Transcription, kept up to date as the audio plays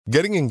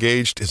Getting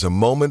engaged is a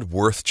moment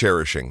worth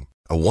cherishing.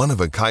 A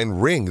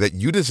one-of-a-kind ring that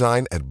you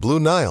design at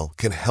Blue Nile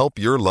can help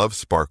your love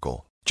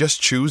sparkle.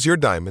 Just choose your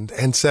diamond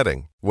and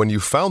setting. When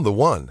you've found the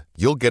one,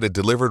 you'll get it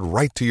delivered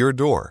right to your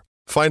door.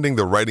 Finding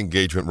the right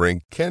engagement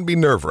ring can be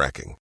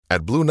nerve-wracking.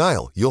 At Blue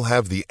Nile, you'll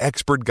have the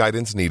expert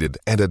guidance needed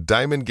and a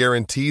diamond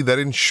guarantee that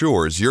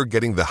ensures you're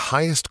getting the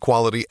highest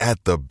quality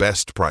at the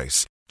best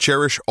price.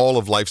 Cherish all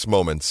of life's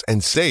moments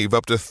and save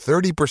up to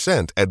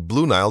 30% at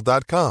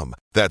BlueNile.com.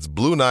 That's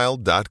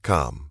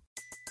BlueNile.com.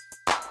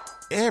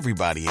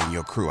 Everybody in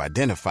your crew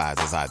identifies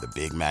as either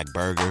Big Mac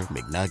Burger,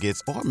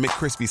 McNuggets, or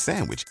McCrispy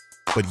Sandwich.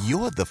 But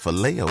you're the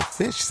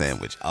Filet-O-Fish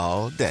Sandwich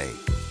all day.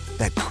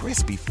 That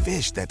crispy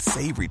fish, that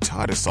savory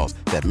tartar sauce,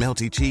 that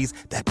melty cheese,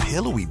 that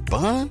pillowy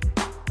bun.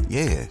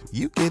 Yeah,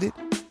 you get it.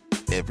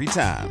 Every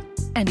time.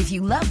 And if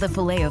you love the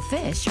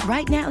Filet-O-Fish,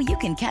 right now you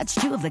can catch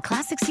two of the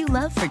classics you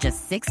love for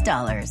just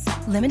 $6.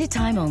 Limited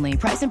time only.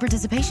 Price and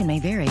participation may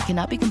vary.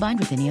 Cannot be combined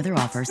with any other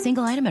offer.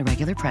 Single item at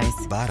regular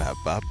price.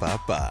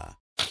 Ba-da-ba-ba-ba.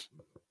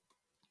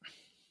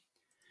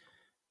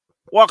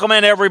 Welcome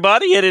in,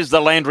 everybody. It is the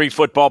Landry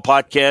Football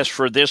Podcast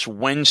for this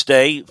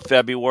Wednesday,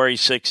 February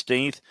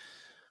 16th.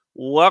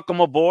 Welcome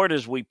aboard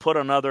as we put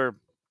another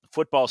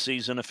football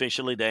season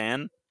officially to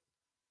end.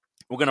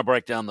 We're going to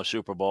break down the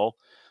Super Bowl,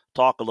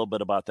 talk a little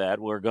bit about that.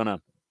 We're going to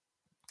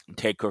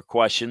take your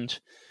questions.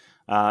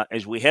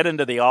 As we head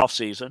into the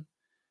offseason,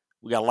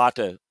 we got a lot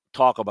to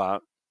talk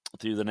about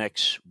through the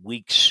next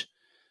weeks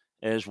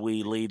as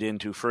we lead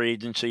into free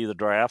agency, the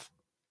draft.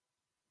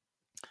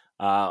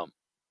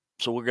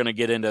 So we're going to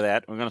get into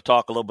that. We're going to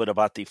talk a little bit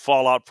about the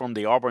fallout from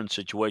the Auburn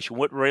situation.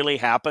 What really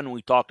happened?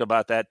 We talked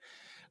about that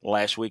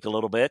last week a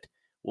little bit.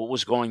 What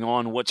was going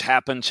on? What's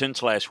happened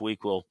since last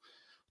week? We'll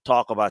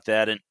talk about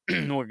that. And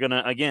we're going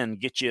to, again,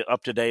 get you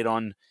up to date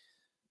on,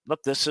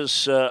 look, this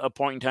is a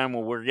point in time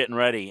where we're getting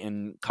ready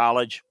in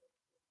college.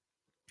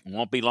 It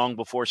won't be long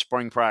before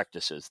spring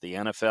practices. The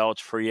NFL,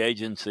 it's free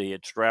agency,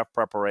 it's draft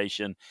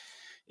preparation.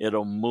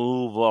 It'll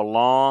move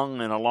along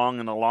and along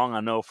and along.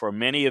 I know for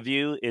many of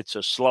you, it's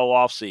a slow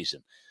off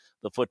season.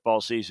 The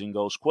football season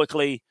goes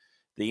quickly.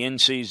 The in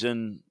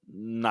season,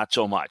 not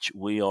so much.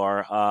 We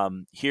are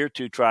here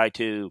to try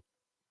to,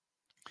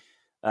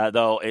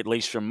 though, at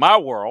least from my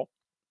world,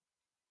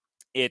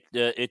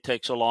 it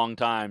takes a long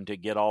time to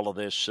get all of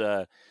this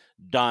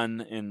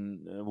done,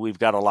 and we've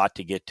got a lot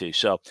to get to.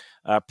 So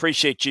I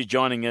appreciate you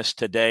joining us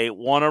today.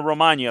 Want to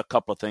remind you a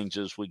couple of things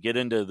as we get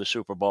into the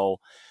Super Bowl.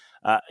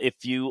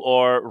 If you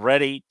are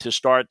ready to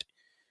start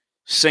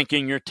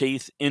sinking your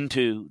teeth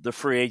into the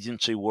free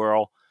agency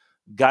world,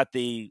 got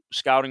the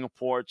scouting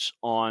reports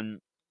on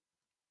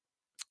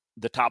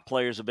the top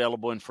players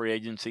available in free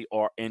agency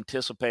or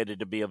anticipated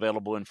to be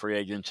available in free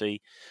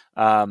agency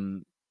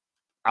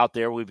out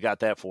there, we've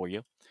got that for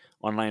you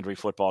on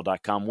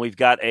LandryFootball.com. We've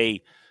got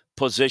a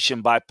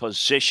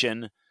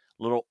position-by-position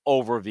little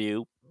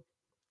overview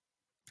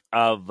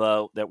of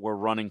that we're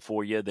running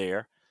for you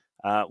there.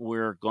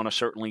 We're going to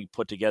certainly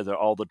put together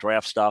all the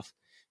draft stuff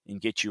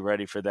and get you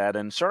ready for that.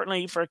 And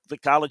certainly for the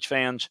college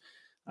fans,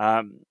 who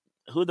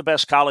are the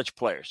best college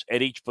players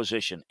at each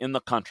position in the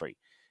country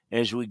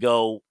as we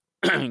go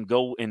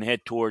and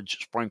head towards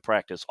spring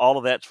practice. All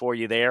of that's for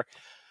you there.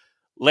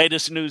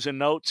 Latest news and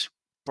notes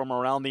from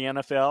around the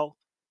NFL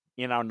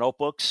in our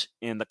notebooks,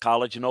 in the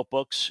college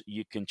notebooks.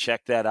 You can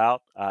check that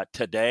out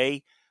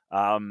today.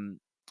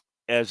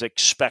 As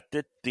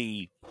expected,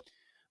 the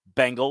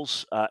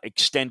Bengals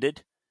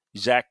extended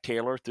Zach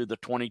Taylor through the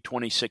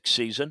 2026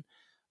 season.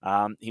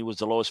 He was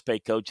the lowest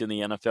paid coach in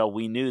the NFL.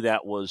 We knew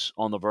that was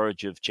on the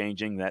verge of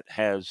changing. That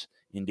has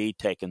indeed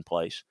taken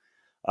place.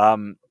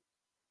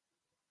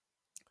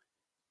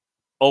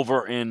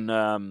 Over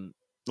in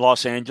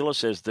Los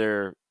Angeles, as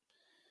they're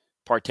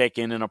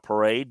partaking in a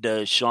parade,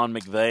 Sean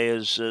McVay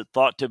is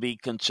thought to be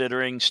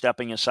considering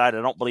stepping aside.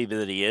 I don't believe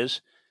that he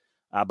is.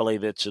 I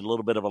believe it's a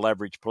little bit of a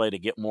leverage play to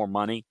get more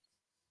money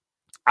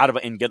out of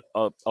it and get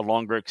a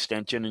longer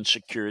extension and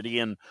security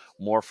and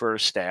more for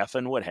his staff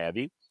and what have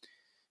you.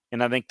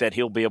 And I think that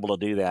he'll be able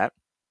to do that.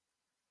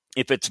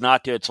 If it's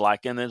not to its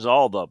liking, there's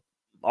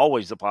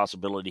always the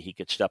possibility he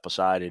could step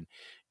aside and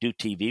do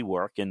TV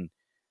work and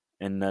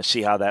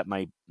see how that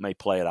may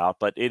play it out.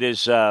 But it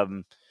is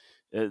the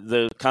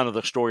kind of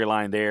the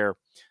storyline there.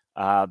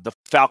 The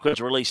Falcons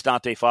released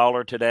Dante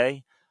Fowler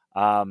today.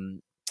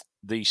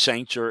 The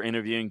Saints are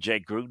interviewing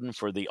Jay Gruden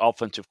for the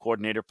offensive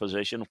coordinator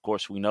position. Of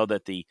course, we know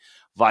that the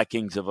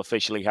Vikings have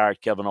officially hired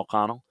Kevin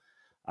O'Connell.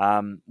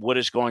 What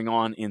is going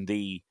on in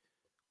the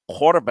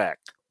quarterback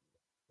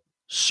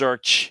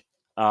search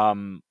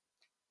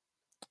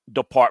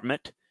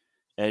department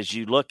as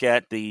you look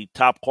at the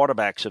top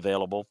quarterbacks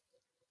available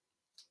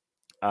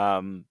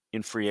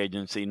in free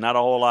agency? Not a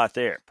whole lot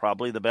there.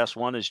 Probably the best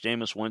one is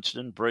Jameis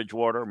Winston,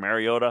 Bridgewater,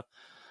 Mariota.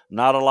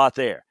 Not a lot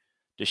there.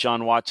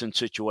 Deshaun Watson's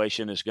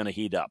situation is going to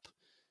heat up.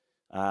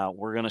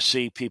 We're going to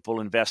see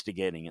people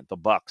investigating it. The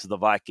Bucs, the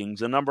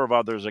Vikings, a number of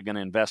others are going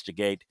to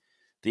investigate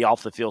the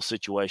off-the-field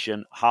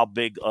situation. How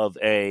big of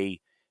a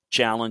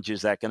challenge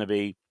is that going to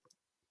be?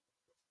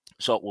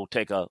 So we'll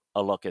take a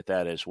look at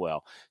that as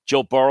well.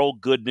 Joe Burrow,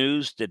 good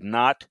news,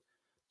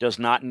 does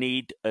not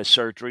need a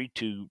surgery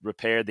to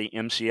repair the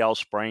MCL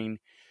sprain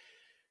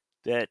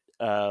that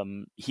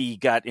he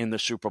got in the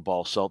Super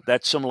Bowl. So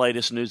that's some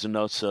latest news and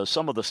notes,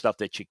 some of the stuff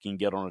that you can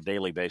get on a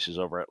daily basis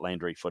over at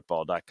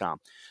LandryFootball.com.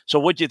 So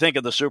what do you think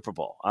of the Super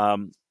Bowl?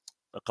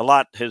 A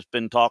lot has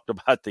been talked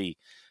about the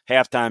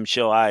halftime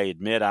show. I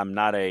admit I'm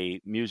not a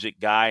music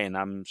guy, and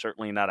I'm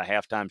certainly not a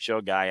halftime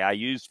show guy. I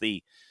use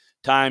the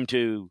time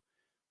to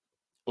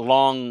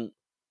long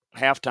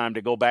halftime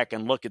to go back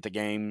and look at the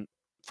game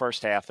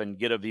first half and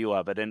get a view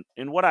of it.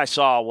 And what I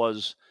saw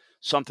was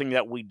something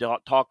that we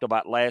talked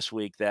about last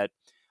week that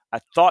I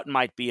thought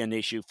might be an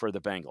issue for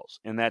the Bengals,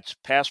 and that's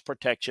pass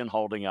protection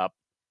holding up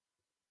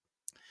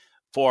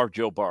for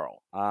Joe Burrow.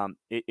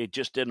 It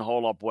just didn't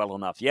hold up well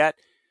enough. Yet,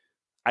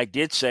 I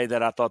did say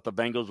that I thought the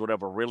Bengals would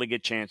have a really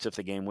good chance if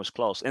the game was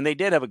close, and they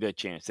did have a good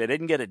chance. They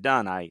didn't get it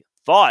done. I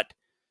thought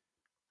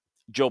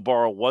Joe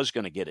Burrow was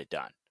going to get it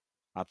done.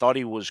 I thought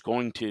he was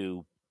going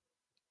to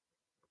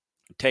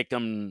take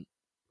them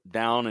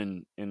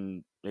down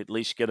and at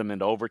least get them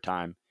into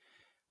overtime.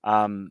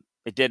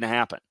 It didn't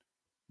happen.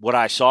 What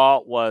I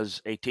saw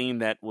was a team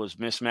that was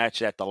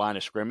mismatched at the line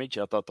of scrimmage.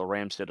 I thought the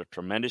Rams did a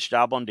tremendous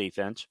job on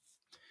defense.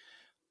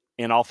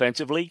 And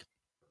offensively,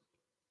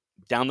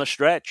 down the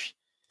stretch,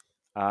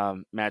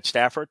 Matt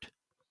Stafford,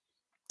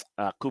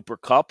 Cooper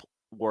Kupp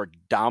were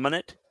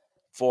dominant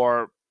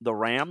for the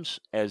Rams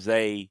as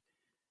they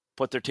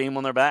put their team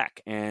on their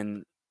back.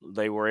 And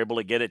they were able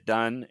to get it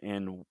done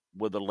and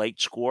with a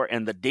late score.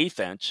 And the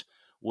defense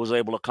was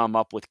able to come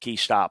up with key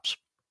stops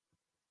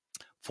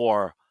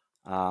for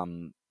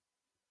the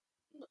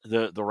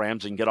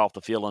Rams and get off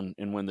the field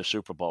and win the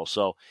Super Bowl.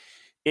 So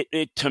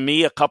it to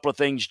me, a couple of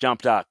things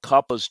jumped out.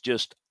 Kupp was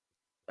just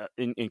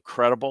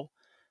incredible.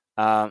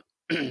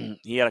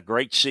 He had a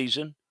great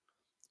season.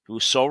 He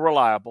was so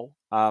reliable.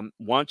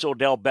 Once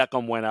Odell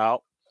Beckham went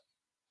out,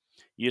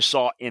 you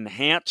saw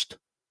enhanced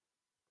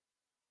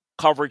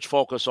coverage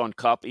focus on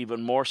Kupp,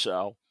 even more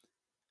so.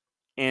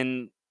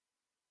 And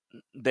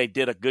they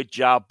did a good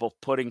job of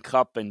putting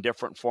Kupp in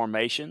different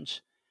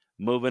formations,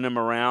 moving him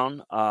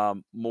around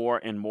more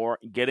and more,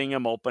 getting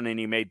him open, and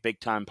he made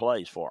big-time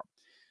plays for him.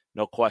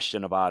 No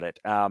question about it.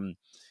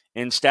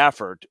 And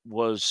Stafford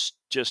was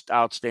just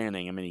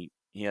outstanding. I mean,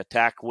 he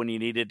attacked when he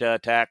needed to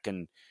attack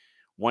and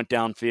went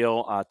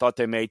downfield. I thought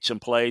they made some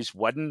plays.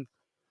 Wasn't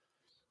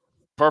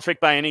perfect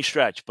by any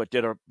stretch, but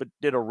did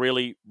a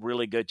really,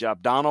 really good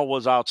job. Donald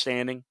was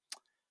outstanding.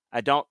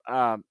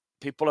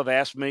 People have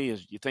asked me,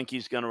 you think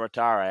he's going to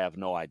retire? I have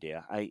no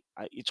idea.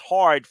 It's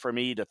hard for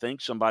me to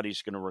think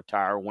somebody's going to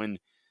retire when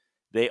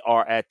they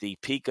are at the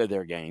peak of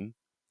their game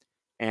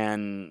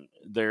and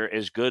they're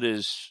as good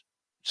as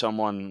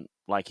someone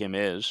like him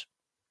is.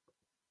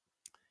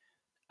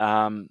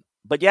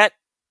 But yet,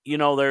 you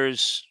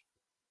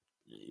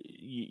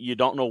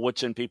don't know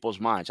what's in people's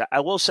minds.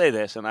 I will say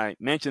this, and I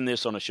mentioned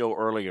this on a show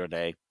earlier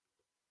today.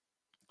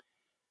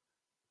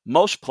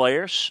 Most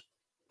players,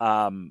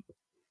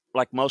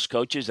 like most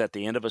coaches at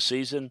the end of a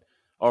season,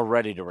 are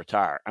ready to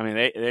retire. I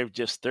mean,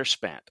 they're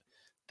spent.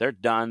 They're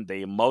done.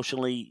 They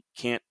emotionally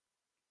can't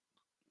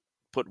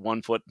put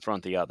one foot in front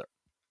of the other.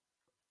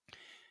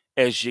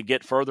 As you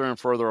get further and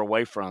further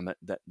away from it,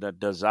 that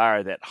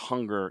desire, that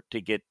hunger to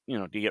get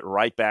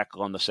right back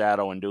on the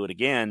saddle and do it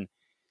again,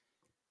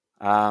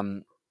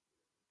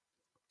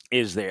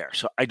 is there.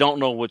 So I don't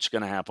know what's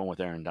going to happen with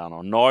Aaron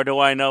Donald, nor do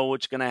I know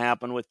what's going to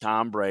happen with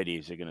Tom Brady.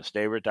 Is he going to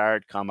stay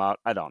retired, come out?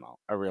 I don't know.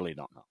 I really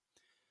don't know.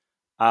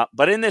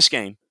 But in this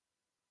game,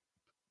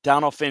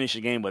 Donald finished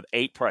the game with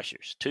 8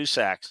 pressures, 2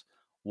 sacks,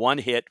 1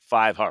 hit,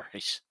 5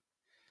 hurries.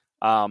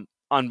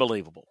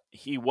 Unbelievable.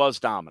 He was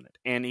dominant,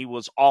 and he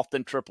was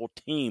often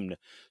triple-teamed.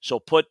 So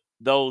put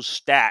those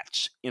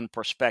stats in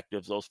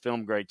perspective, those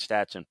film-grade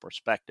stats in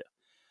perspective.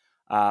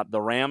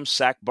 The Rams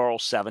sacked Burrow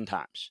 7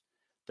 times.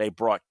 They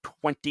brought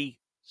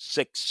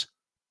 26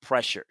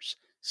 pressures,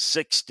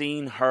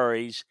 16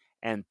 hurries,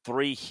 and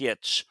 3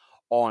 hits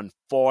on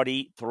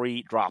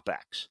 43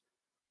 dropbacks.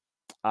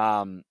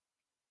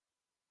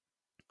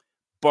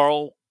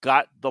 Burrow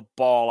got the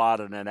ball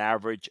out at an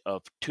average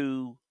of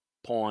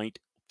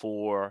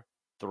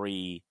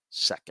 2.43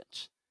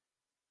 seconds.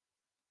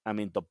 I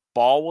mean, the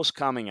ball was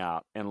coming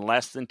out in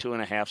less than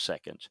 2.5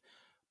 seconds,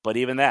 but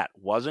even that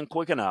wasn't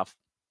quick enough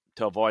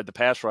to avoid the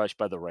pass rush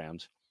by the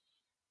Rams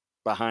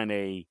behind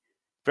a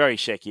very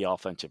shaky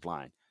offensive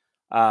line.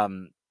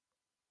 The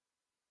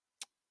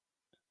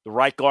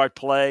right guard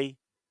play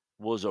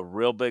was a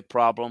real big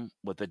problem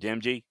with the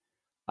Dimji.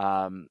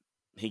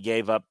 He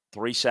gave up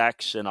 3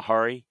 sacks in a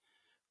hurry.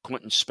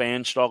 Quentin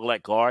Spann struggled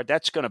at guard.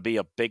 That's going to be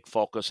a big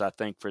focus, I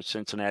think, for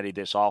Cincinnati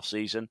this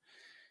offseason.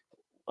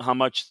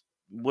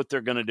 What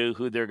they're going to do,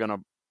 who they're going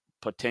to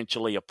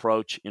potentially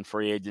approach in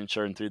free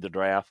agency and through the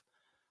draft.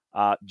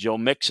 Joe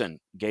Mixon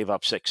gave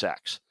up 6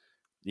 sacks.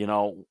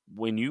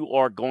 When you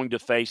are going to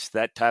face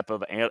that type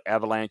of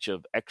avalanche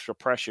of extra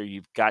pressure,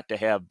 you've got to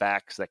have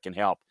backs that can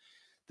help.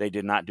 They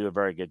did not do a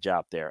very good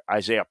job there.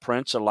 Isaiah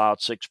Prince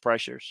allowed 6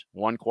 pressures,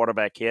 1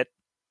 quarterback hit.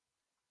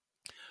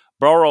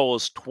 Burrow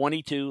was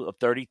 22 of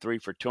 33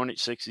 for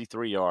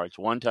 263 yards,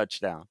 1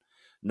 touchdown,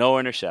 no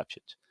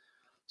interceptions.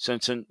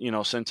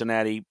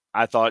 Cincinnati,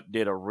 I thought,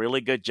 did a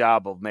really good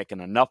job of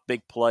making enough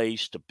big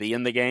plays to be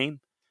in the game.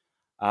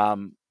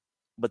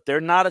 But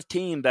they're not a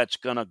team that's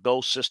going to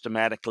go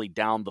systematically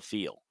down the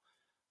field.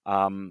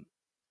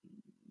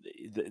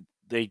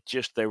 They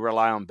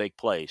rely on big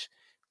plays.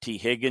 T.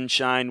 Higgins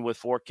shined with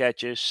 4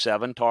 catches,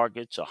 7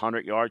 targets,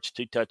 100 yards,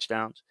 2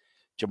 touchdowns.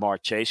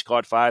 Jamar Chase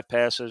caught 5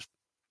 passes,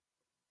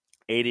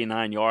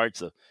 89 yards.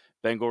 The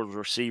Bengals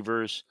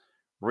receivers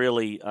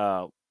really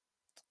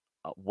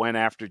went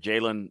after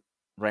Jalen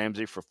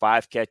Ramsey for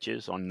 5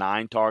 catches on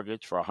 9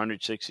 targets for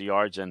 160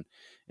 yards and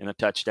a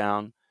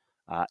touchdown.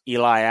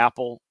 Eli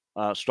Apple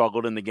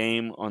struggled in the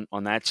game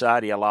on that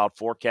side. He allowed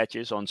 4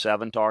 catches on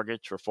 7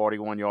 targets for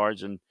 41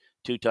 yards and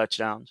 2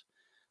 touchdowns.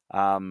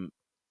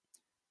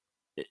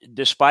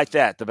 Despite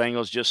that, the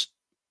Bengals just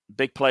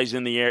big plays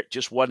in the air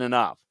just wasn't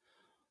enough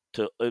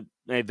to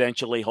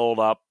eventually hold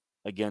up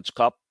against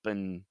Kupp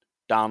and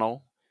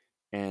Donald,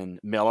 and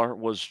Miller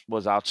was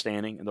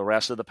outstanding, and the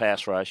rest of the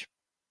pass rush.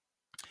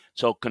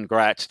 So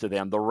congrats to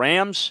them. The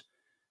Rams,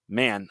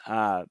 man,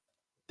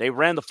 they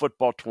ran the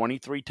football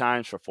 23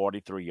 times for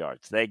 43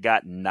 yards. They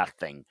got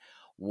nothing.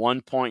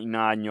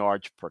 1.9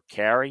 yards per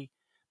carry.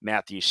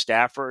 Matthew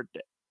Stafford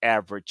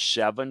averaged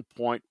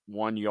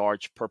 7.1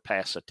 yards per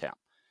pass attempt.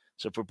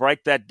 So if we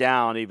break that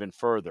down even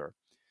further,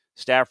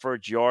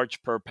 Stafford's yards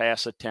per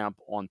pass attempt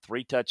on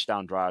 3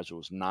 touchdown drives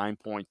was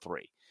 9.3,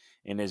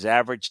 and his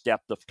average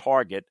depth of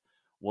target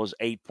was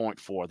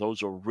 8.4.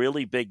 Those are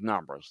really big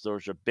numbers.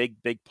 Those are big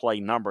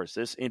play numbers.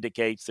 This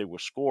indicates they were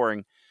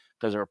scoring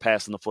because they were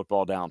passing the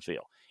football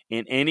downfield.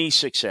 In any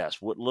success,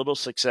 what little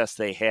success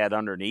they had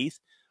underneath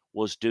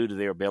was due to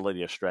their ability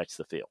to stretch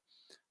the field.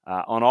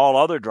 On all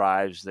other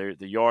drives, the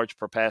yards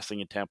per passing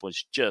attempt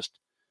was just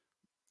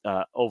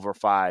over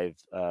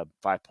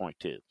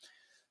 5.2.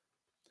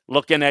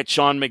 Looking at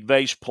Sean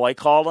McVay's play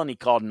calling, he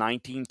called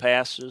 19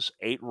 passes,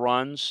 8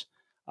 runs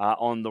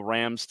on the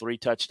Rams' 3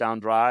 touchdown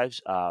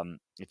drives.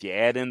 If you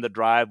add in the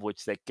drive,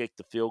 which they kicked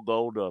the field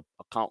goal to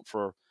account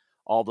for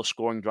all the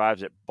scoring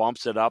drives, it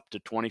bumps it up to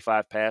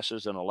 25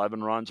 passes and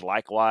 11 runs.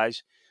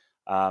 Likewise,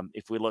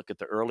 if we look at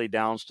the early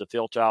downs to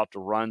filter out the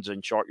runs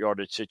in short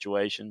yardage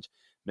situations,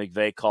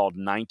 McVay called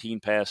 19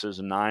 passes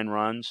and 9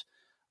 runs.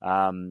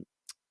 On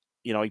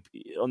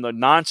the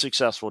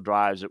non-successful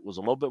drives, it was a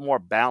little bit more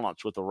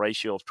balanced with a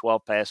ratio of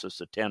 12 passes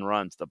to 10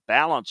 runs. The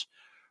balance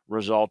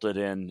resulted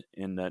in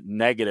the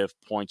negative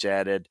points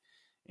added,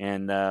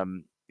 and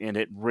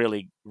it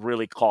really,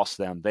 really cost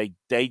them.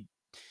 It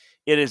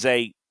is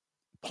a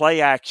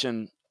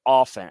play-action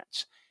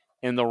offense,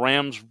 and the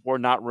Rams were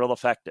not real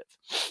effective.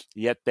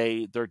 Yet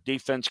their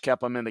defense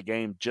kept them in the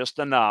game just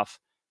enough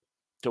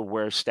to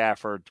where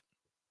Stafford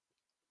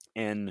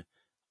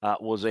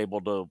was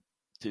able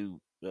to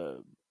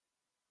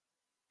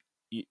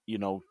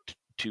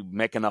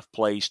make enough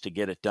plays to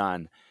get it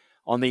done.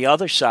 On the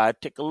other side,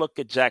 take a look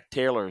at Zach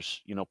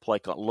Taylor's, play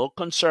call. A little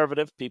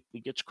conservative. He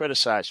gets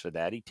criticized for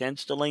that. He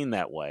tends to lean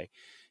that way.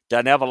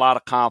 Doesn't have a lot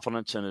of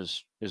confidence in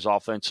his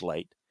offense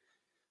late.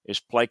 His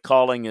play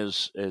calling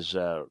is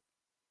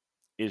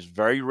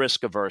very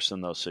risk averse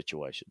in those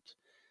situations.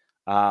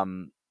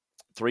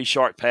 3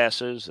 short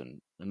passes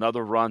and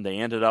another run. They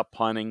ended up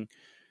punting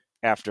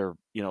after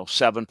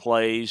 7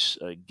 plays,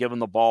 giving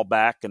the ball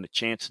back and a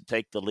chance to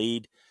take the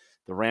lead.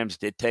 The Rams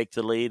did take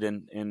the lead,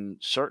 and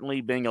certainly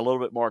being a little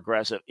bit more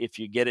aggressive, if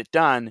you get it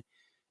done,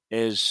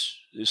 is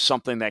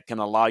something that can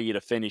allow you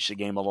to finish the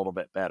game a little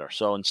bit better.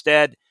 So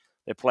instead,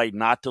 they played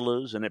not to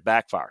lose, and it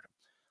backfired.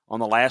 On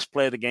the last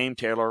play of the game,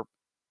 Taylor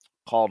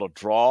called a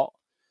draw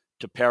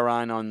to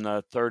Perrine on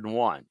the 3rd and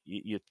 1.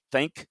 You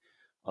think,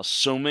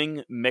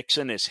 assuming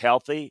Mixon is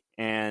healthy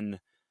and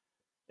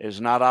is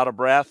not out of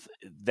breath,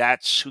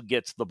 that's who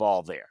gets the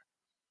ball there.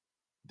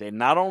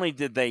 Not only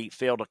did they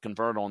fail to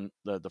convert on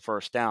the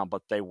first down,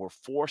 but they were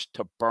forced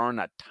to burn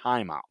a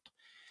timeout.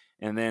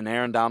 And then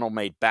Aaron Donald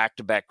made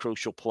back-to-back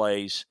crucial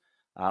plays,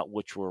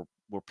 which were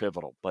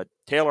pivotal. But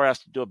Taylor has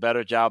to do a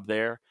better job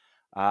there.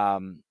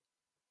 Again,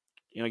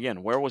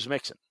 where was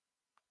Mixon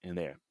in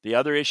there? The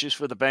other issues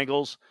for the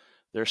Bengals,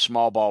 their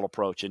small ball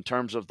approach. In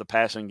terms of the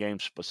passing game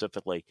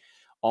specifically,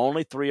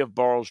 only 3 of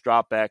Burrow's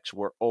dropbacks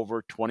were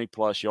over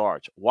 20-plus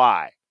yards.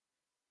 Why?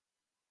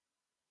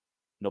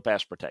 No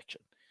pass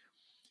protection.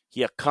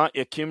 He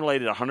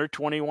accumulated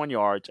 121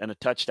 yards and a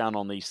touchdown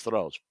on these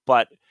throws.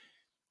 But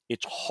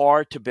it's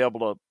hard to be able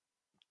to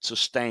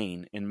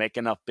sustain and make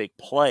enough big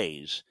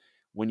plays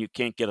when you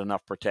can't get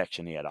enough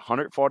protection. He had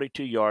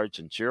 142 yards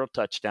and 0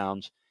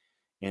 touchdowns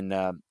in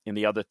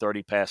the other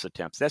 30 pass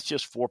attempts. That's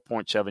just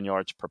 4.7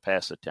 yards per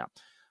pass attempt.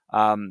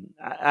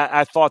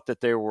 I thought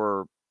that there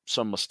were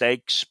some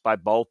mistakes by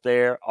both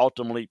there.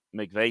 Ultimately,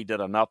 McVay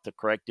did enough to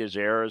correct his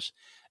errors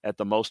at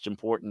the most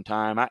important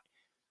time.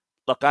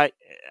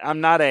 I'm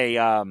not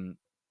a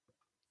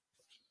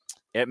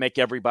make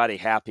everybody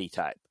happy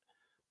type.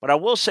 But I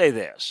will say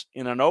this,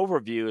 in an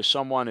overview, as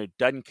someone who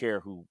doesn't care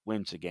who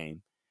wins the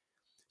game,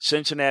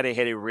 Cincinnati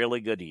had a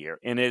really good year,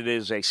 and it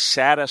is a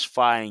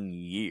satisfying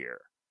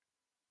year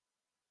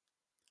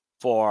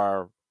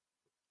for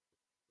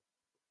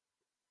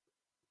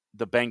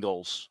the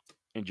Bengals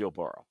and Joe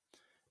Burrow.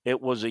 It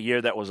was a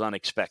year that was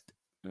unexpected.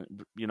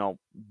 You know,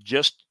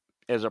 just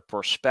as a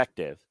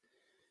perspective,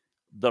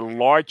 the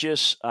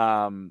largest,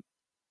 odds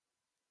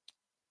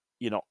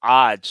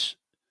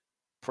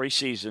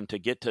preseason to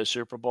get to a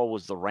Super Bowl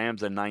was the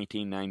Rams in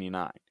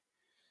 1999,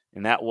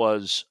 and that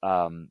was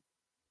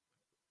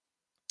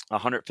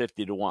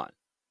 150 to 1.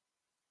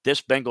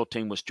 This Bengal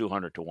team was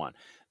 200 to 1.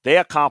 They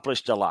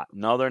accomplished a lot.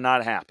 No, they're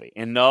not happy.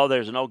 And no,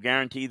 there's no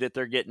guarantee that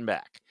they're getting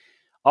back.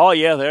 Oh,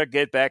 yeah, they'll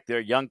get back. Their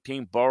young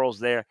team, Burrow's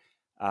there.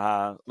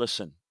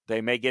 Listen,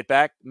 they may get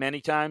back many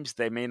times.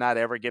 They may not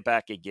ever get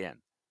back again.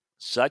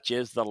 Such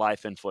is the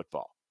life in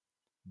football.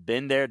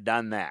 Been there,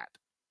 done that.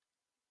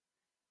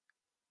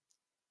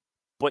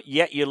 But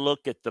yet you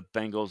look at the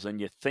Bengals and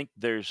you think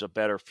there's a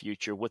better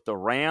future. With the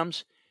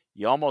Rams,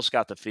 you almost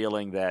got the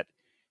feeling that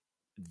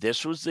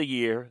this was the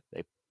year.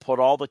 They put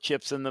all the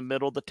chips in the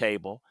middle of the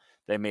table.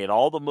 They made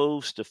all the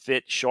moves to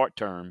fit short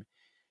term.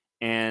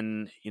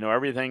 And,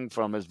 everything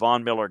from is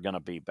Von Miller going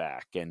to be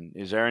back? And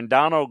is Aaron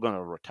Donald going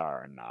to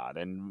retire or not?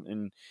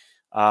 And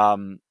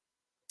Andrew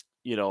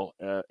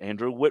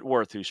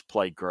Whitworth, who's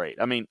played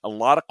great. I mean, a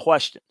lot of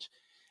questions.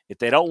 If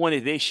they don't win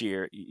it this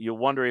year, you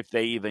wonder if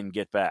they even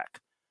get back.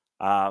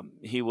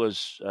 They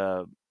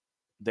were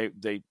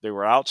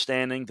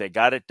outstanding. They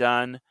got it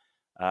done.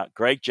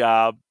 Great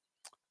job.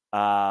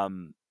 I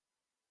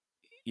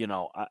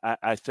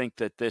think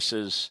that this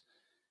is,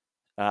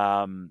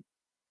 I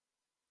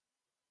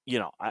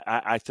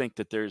think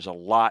that there's a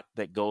lot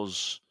that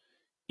goes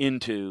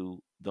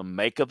into the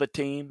make of a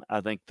team.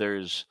 I think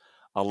there's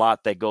a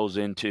lot that goes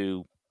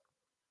into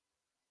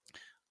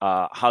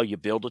how you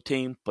build a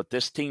team. But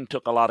this team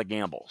took a lot of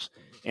gambles,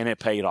 and it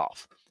paid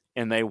off.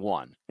 And they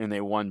won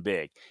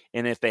big.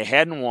 And if they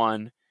hadn't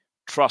won,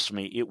 trust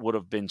me, it would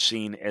have been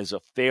seen as a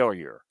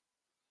failure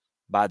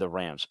by the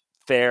Rams.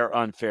 Fair,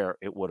 unfair,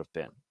 it would have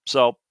been.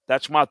 So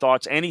that's my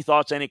thoughts. Any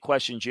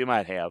questions you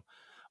might have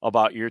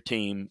about your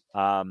team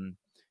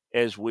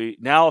as we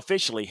now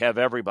officially have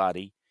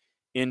everybody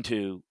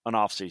into an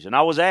offseason.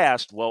 I was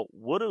asked, well,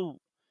 what do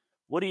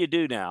you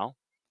do now?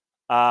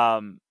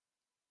 I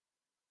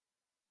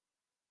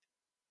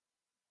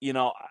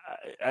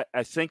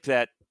think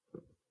that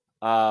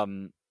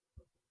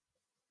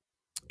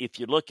if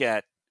you look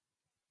at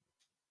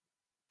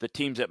the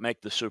teams that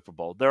make the Super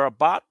Bowl, they're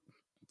about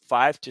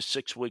 5 to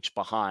 6 weeks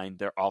behind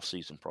their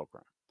offseason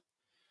program.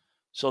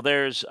 So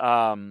there's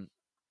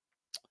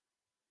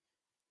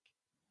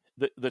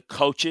the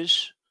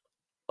coaches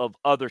of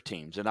other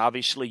teams. And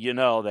obviously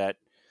that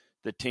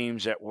the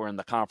teams that were in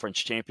the conference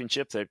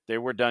championship, they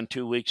were done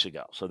 2 weeks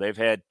ago. So they've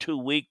had 2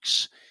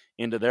 weeks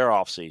into their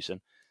offseason.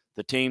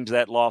 The teams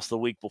that lost the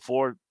week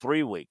before,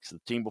 3 weeks. The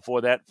team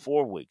before that,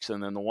 4 weeks.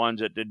 And then the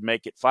ones that didn't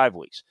make it, 5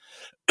 weeks.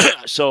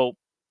 So,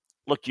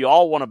 look, you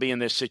all want to be in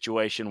this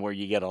situation where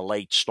you get a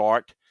late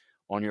start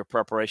on your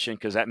preparation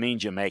because that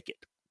means you make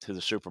it to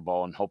the Super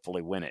Bowl and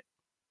hopefully win it.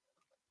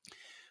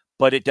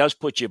 But it does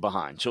put you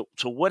behind. So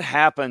what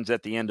happens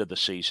at the end of the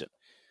season?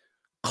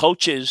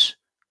 Coaches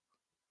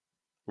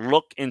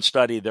look and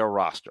study their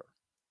roster.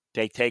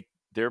 They take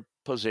their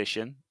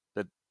position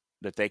that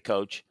they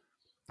coach,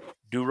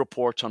 do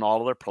reports on all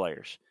of their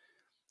players.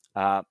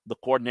 The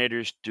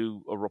coordinators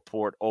do a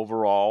report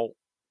overall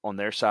on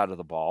their side of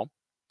the ball.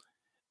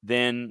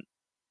 Then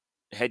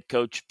head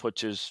coach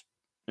puts his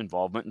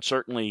involvement, and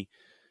certainly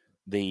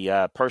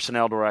the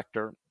personnel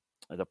director,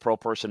 the pro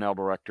personnel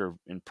director,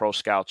 and pro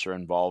scouts are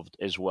involved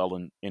as well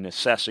in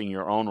assessing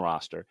your own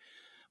roster.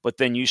 But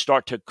then you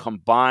start to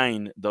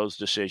combine those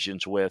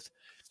decisions with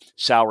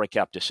salary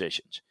cap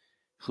decisions.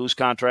 Whose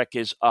contract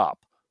is up?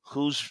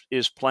 Who's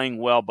is playing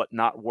well but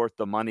not worth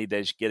the money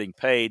that's getting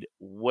paid?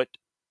 What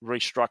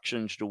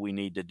restructures do we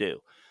need to do?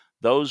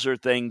 Those are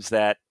things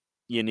that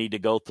you need to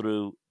go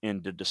through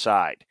and to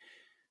decide.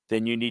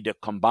 Then you need to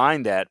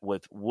combine that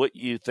with what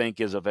you think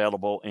is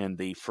available in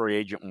the free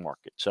agent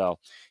market. So,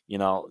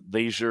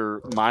 these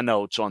are my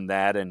notes on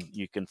that, and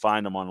you can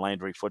find them on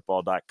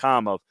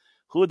LandryFootball.com of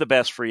who are the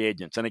best free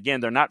agents. And again,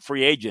 they're not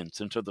free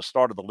agents until the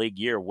start of the league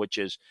year, which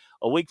is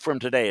a week from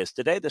today. Is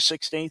today the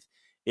 16th?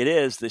 It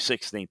is the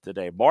 16th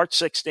today. March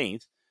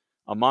 16th,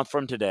 a month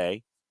from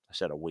today, I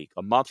said a week,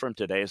 a month from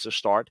today is the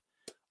start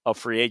of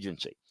free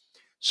agency.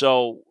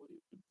 So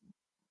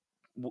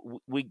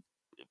we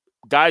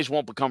guys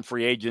won't become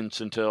free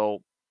agents until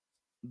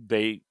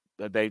they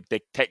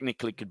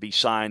technically could be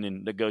signed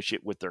and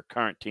negotiate with their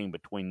current team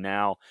between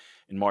now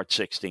and March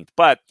 16th.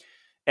 But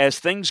as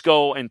things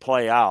go and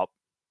play out,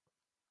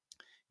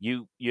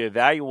 you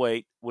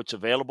evaluate what's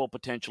available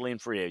potentially in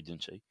free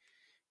agency,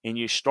 and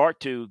you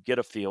start to get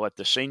a feel at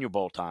the Senior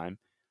Bowl time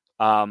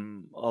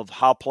of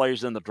how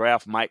players in the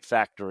draft might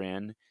factor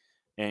in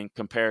and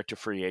compare to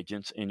free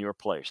agents and your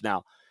players.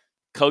 Now,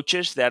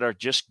 coaches that are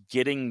just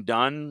getting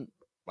done,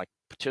 like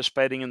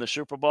participating in the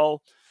Super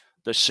Bowl,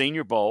 the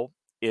Senior Bowl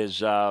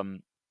is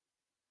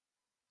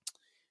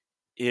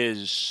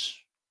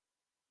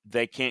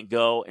they can't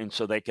go, and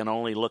so they can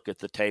only look at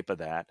the tape of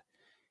that.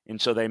 And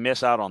so they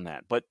miss out on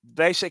that. But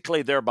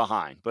basically they're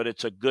behind, but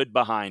it's a good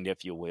behind,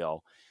 if you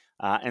will.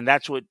 And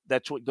that's what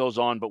goes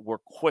on. But we're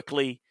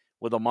quickly,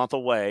 with a month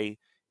away,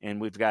 and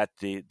we've got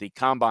the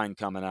combine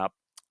coming up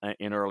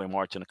in early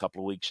March in a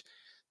couple of weeks.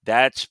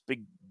 That's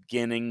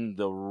beginning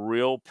the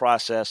real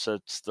process.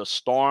 It's the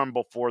storm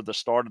before the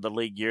start of the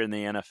league year in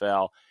the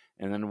NFL,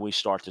 and then we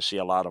start to see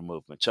a lot of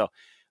movement. So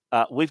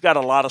we've got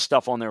a lot of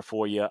stuff on there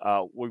for you.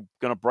 We're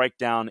going to break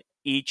down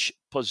each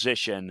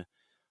position.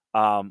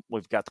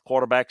 We've got the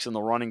quarterbacks and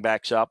the running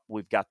backs up.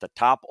 We've got the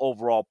top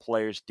overall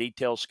players,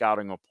 detailed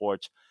scouting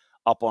reports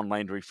up on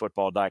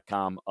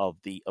LandryFootball.com of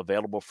the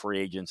available free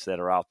agents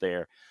that are out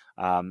there.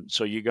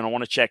 So you're going to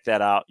want to check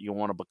that out. You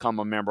want to become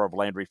a member of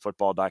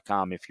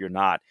LandryFootball.com if you're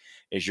not,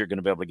 as you're going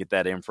to be able to get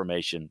that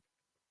information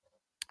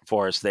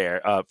for us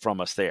there,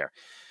 from us there.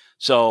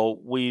 So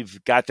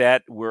we've got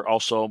that. We're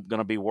also going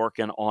to be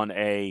working on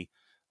a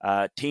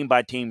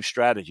team-by-team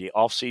strategy,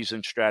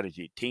 off-season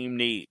strategy, team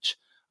needs,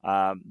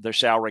 their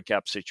salary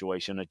cap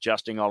situation,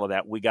 adjusting all of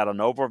that. We got an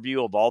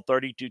overview of all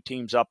 32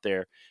 teams up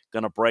there,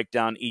 going to break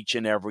down each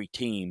and every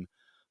team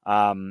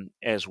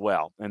as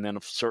well. And then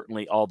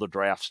certainly all the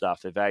draft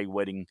stuff,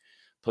 evaluating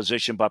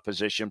position by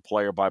position,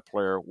 player by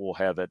player. We'll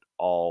have it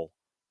all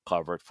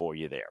covered for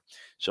you there.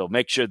 So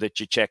make sure that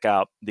you check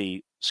out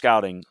the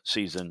scouting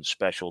season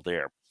special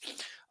there.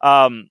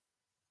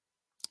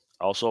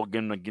 Also,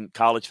 again,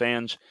 college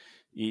fans,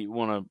 you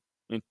want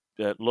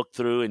to look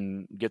through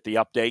and get the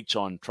updates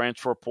on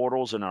transfer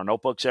portals in our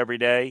notebooks every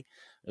day,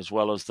 as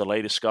well as the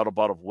latest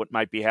scuttlebutt of what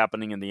might be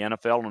happening in the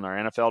NFL in our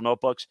NFL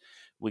notebooks.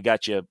 We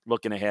got you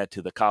looking ahead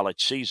to the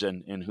college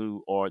season and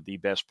who are the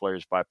best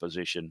players by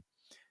position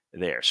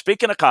there.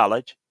 Speaking of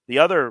college, the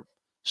other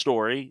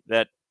story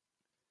that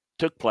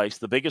took place,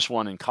 the biggest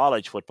one in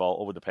college football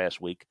over the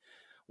past week,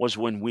 was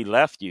when we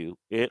left you,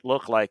 it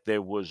looked like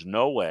there was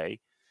no way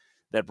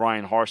that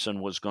Bryan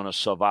Harsin was going to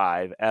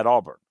survive at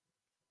Auburn.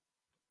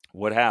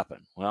 What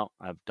happened? Well,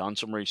 I've done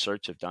some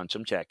research, I've done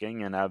some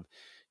checking, and I've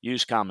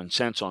used common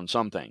sense on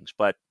some things.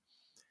 But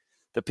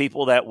the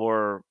people that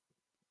were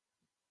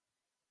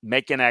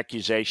making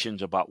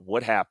accusations about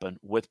what happened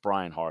with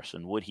Bryan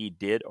Harsin, what he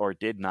did or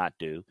did not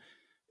do,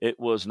 it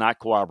was not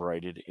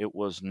corroborated. It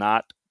was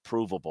not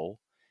provable.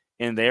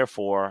 And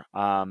therefore,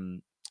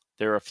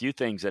 there are a few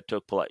things that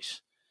took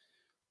place.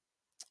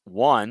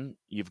 One,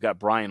 you've got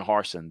Bryan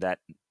Harsin that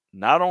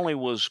not only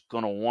was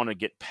going to want to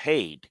get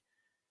paid,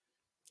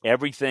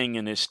 everything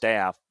in his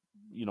staff,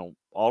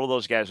 all of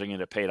those guys are going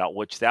to get paid out,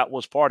 which that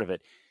was part of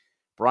it.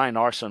 Bryan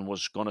Harsin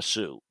was going to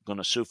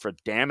sue for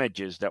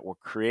damages that were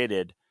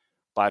created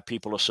by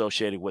people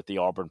associated with the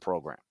Auburn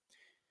program.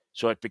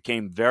 So it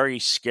became a very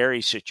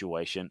scary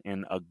situation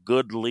and a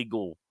good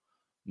legal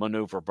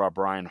maneuver by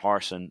Bryan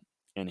Harsin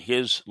and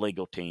his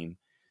legal team,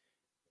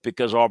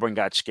 because Auburn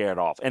got scared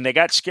off. And they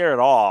got scared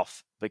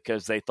off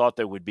because they thought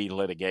there would be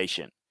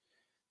litigation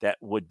that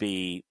would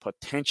be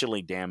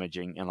potentially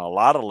damaging in a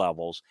lot of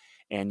levels.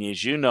 And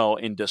as you know,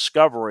 in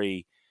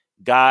Discovery,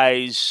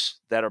 guys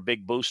that are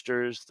big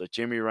boosters, the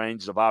Jimmy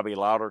Raines, the Bobby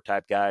Louder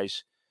type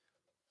guys,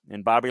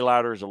 and Bobby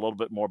Louder is a little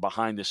bit more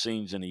behind the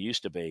scenes than he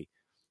used to be.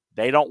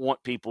 They don't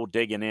want people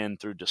digging in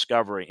through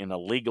Discovery in a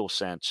legal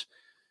sense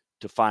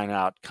to find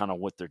out kind of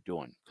what they're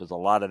doing, because a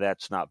lot of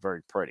that's not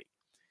very pretty.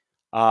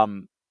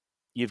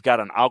 You've got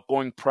an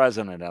outgoing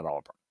president at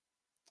Auburn.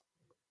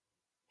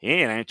 He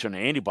ain't answering to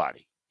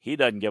anybody. He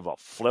doesn't give a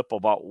flip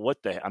about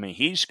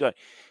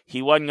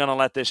he wasn't going to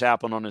let this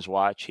happen on his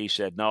watch. He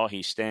said, no,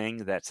 he's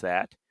staying. That's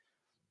that.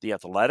 The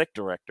athletic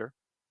director,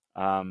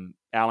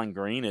 Alan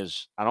Green,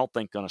 is, I don't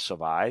think, going to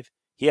survive.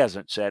 He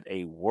hasn't said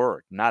a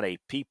word, not a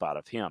peep out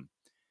of him.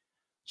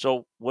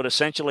 So what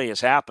essentially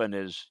has happened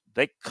is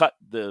they cut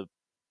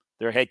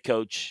their head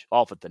coach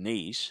off at the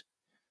knees,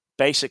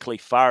 basically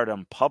fired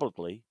him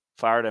publicly,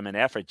 fired him in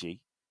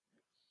effigy,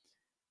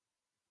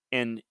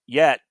 and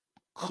yet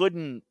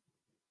couldn't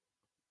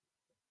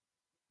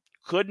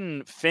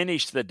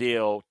finish the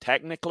deal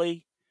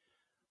technically,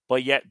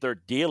 but yet they're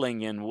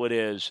dealing in what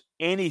is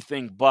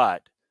anything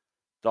but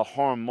the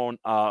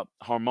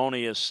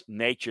harmonious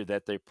nature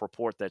that they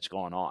purport that's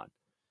going on.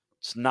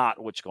 It's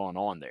not what's going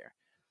on there.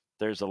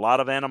 There's a lot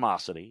of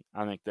animosity.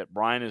 I think that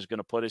Bryan is going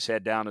to put his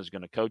head down, is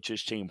going to coach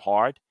his team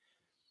hard.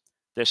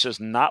 This is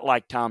not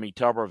like Tommy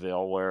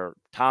Tuberville, where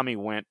Tommy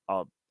went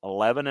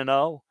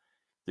 11-0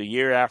 the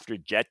year after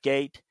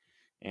Jetgate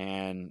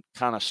and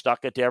kind of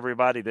stuck it to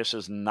everybody. This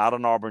is not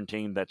an Auburn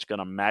team that's going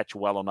to match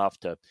well enough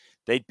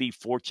they'd be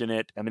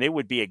fortunate. I mean, it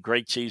would be a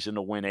great season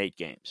to win 8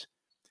 games.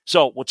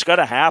 So what's going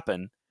to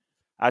happen,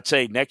 I'd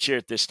say next year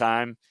at this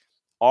time,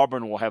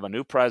 Auburn will have a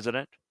new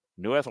president,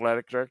 new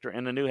athletic director,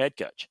 and a new head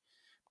coach,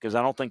 because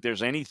I don't think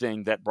there's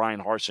anything that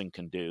Bryan Harsin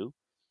can do,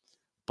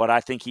 but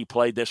I think he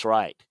played this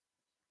right.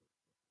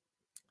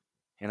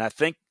 And I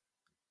think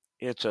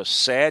it's a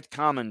sad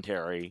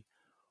commentary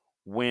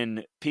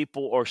when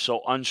people are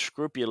so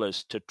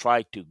unscrupulous to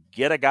try to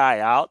get a guy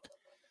out.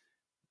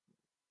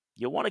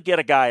 You want to get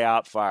a guy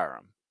out, fire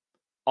him.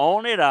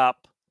 Own it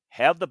up,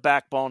 have the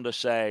backbone to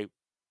say,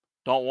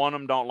 Don't want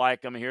them, don't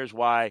like them. Here's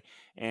why.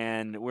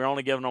 And we're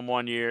only giving them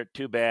 1 year.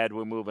 Too bad.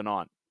 We're moving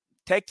on.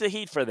 Take the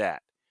heat for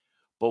that.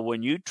 But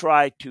when you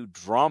try to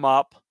drum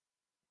up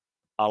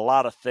a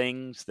lot of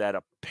things that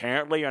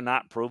apparently are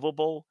not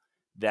provable,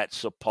 that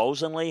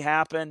supposedly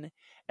happen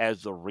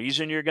as the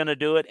reason you're going to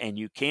do it, and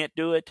you can't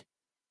do it,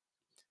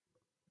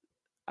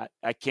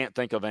 I can't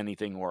think of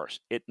anything worse.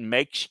 It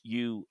makes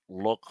you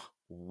look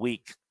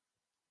weak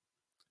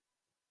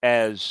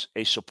as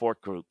a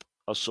support group,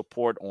 a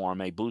support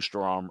arm, a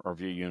booster arm of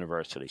your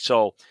university.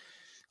 So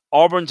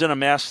Auburn's in a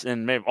mess,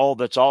 and maybe,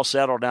 that's all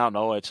settled down.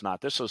 No, it's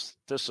not. This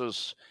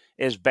is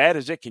as bad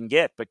as it can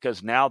get,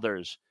 because now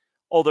there's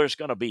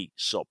going to be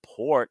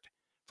support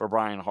for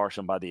Brian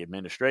Harsin by the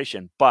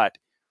administration, but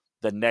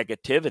the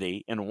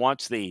negativity, and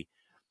once the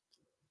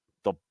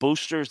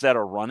boosters that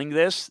are running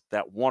this,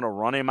 that want to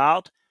run him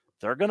out,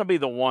 they're going to be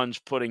the ones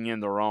putting in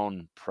their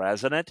own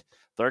president.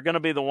 They're going to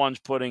be the ones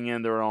putting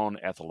in their own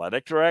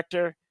athletic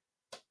director.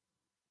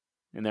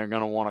 And they're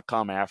going to want to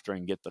come after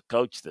and get the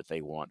coach that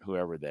they want,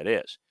 whoever that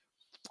is.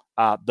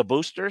 The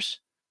boosters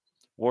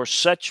were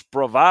such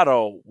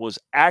bravado, was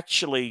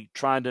actually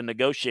trying to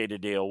negotiate a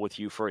deal with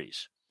Hugh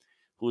Freeze,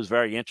 who was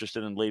very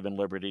interested in leaving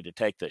Liberty to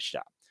take this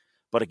job.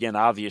 But again,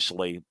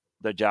 obviously,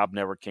 the job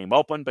never came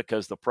open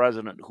because the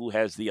president, who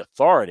has the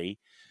authority,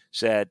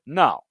 said,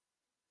 no,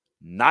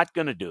 not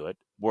going to do it.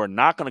 We're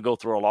not going to go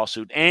through a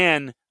lawsuit.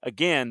 And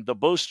again, the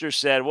boosters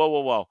said,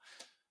 whoa,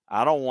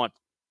 I don't want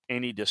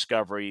any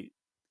discovery,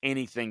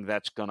 anything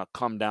that's going to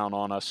come down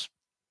on us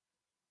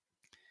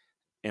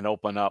and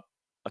open up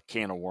a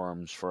can of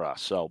worms for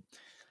us. So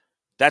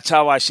that's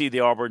how I see the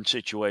Auburn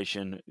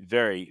situation.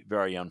 Very,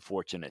 very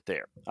unfortunate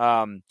there.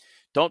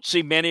 Don't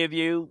see many of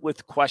you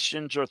with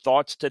questions or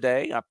thoughts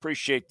today. I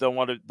appreciate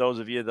those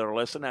of you that are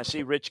listening. I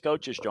see Rich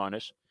Coaches join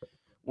us.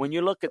 When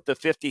you look at the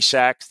 50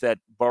 sacks that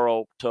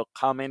Burrow took,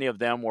 how many of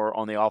them were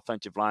on the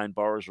offensive line?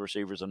 Burrow's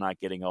receivers are not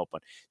getting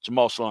open. It's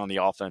mostly on the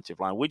offensive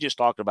line. We just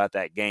talked about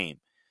that game.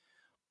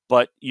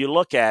 But you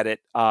look at it,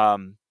 a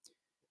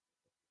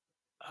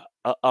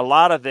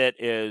lot of it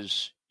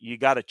is you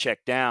got to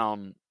check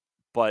down.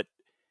 But,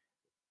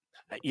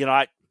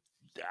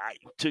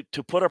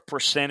 to put a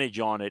percentage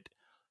on it,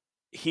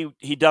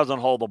 he doesn't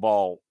hold the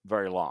ball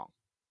very long.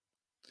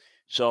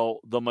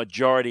 So the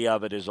majority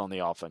of it is on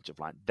the offensive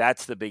line.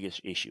 That's the biggest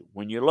issue.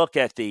 When you look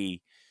at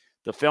the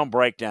film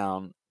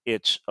breakdown,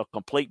 it's a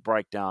complete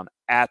breakdown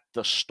at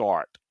the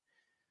start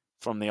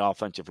from the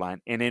offensive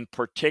line, and in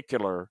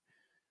particular,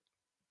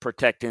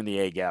 protecting the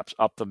A-gaps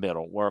up the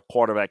middle where a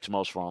quarterback's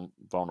most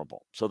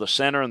vulnerable. So the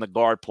center and the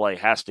guard play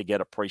has to get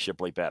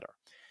appreciably better.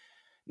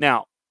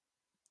 Now,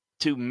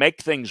 to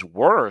make things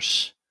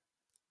worse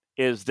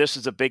is this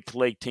is a big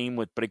league team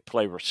with big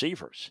play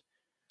receivers.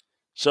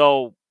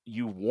 So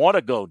you want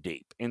to go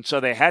deep. And so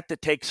they had to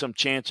take some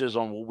chances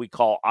on what we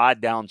call odd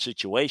down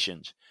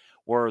situations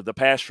where it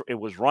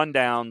was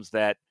rundowns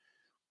that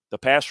the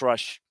pass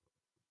rush,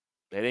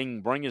 they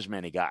didn't bring as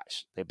many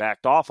guys. They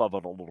backed off of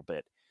it a little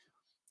bit.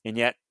 And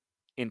yet,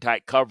 in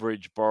tight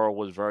coverage, Burrow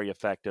was very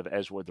effective,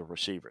 as were the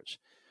receivers.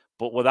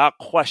 But without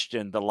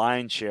question, the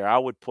lion's share, I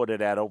would put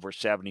it at over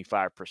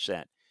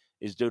 75%,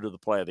 is due to the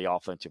play of the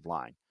offensive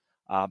line.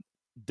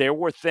 There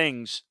were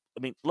things,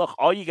 look,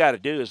 all you got to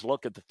do is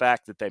look at the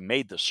fact that they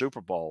made the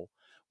Super Bowl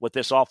with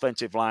this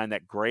offensive line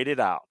that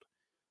graded out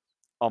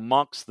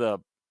amongst the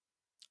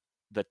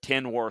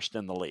 10 worst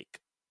in the league.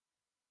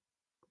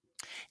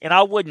 And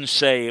I wouldn't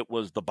say it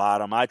was the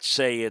bottom. I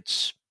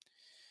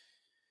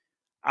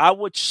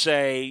would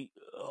say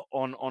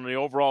on the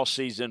overall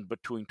season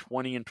between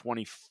 20 and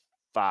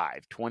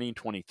 25, 20 and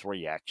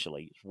 23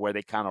 actually, is where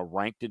they kind of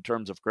ranked in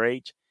terms of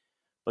grades.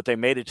 But they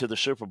made it to the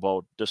Super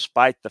Bowl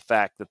despite the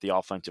fact that the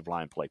offensive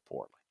line played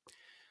poorly.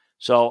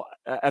 So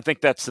I think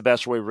that's the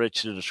best way,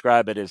 Rich, to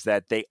describe it, is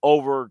that they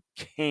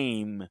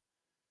overcame,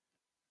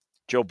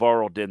 Joe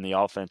Burrow did in the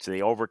offense,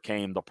 they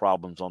overcame the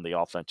problems on the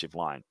offensive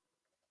line.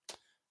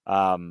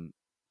 But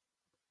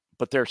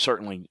there are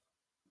certainly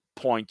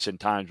points and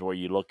times where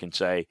you look and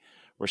say,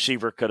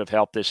 receiver could have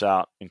helped this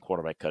out and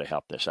quarterback could have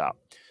helped this out.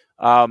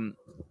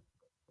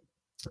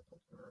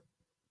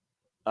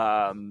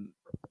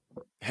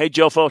 Hey,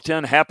 Joe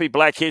Fulton, happy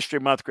Black History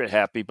Month. Great.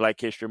 Happy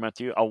Black History Month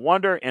to you. I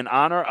wonder, in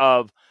honor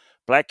of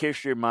Black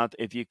History Month,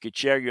 if you could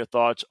share your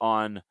thoughts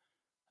on,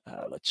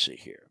 let's see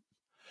here,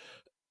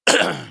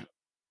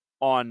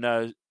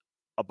 on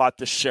about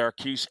the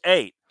Syracuse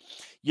 8.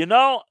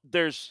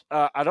 There's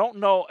I don't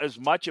know as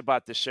much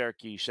about the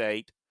Syracuse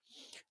 8,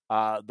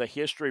 the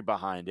history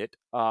behind it.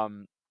 I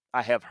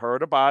have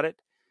heard about it.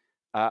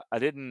 I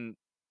didn't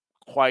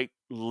quite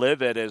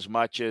live it as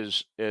much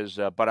as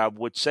but I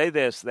would say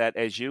this, that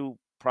as you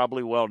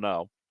probably well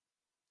know,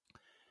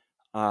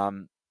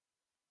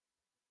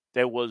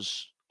 there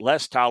was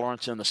less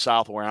tolerance in the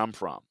South where I'm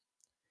from.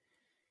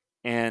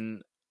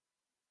 And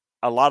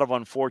a lot of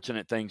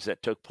unfortunate things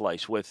that took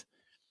place with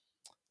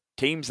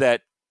teams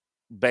that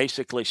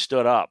basically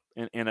stood up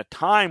in a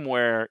time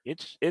where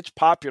it's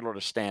popular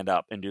to stand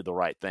up and do the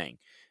right thing.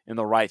 And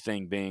the right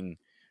thing being,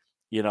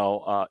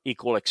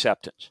 equal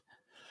acceptance.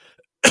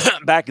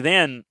 back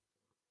then,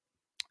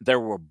 there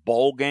were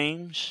bowl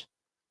games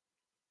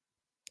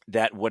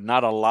that would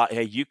not allow,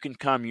 hey, you can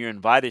come, you're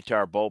invited to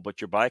our bowl,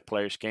 but your black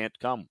players can't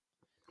come.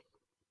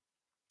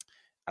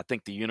 I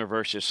think the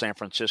University of San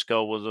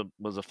Francisco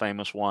was a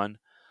famous one.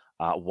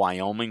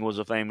 Wyoming was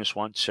a famous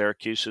one.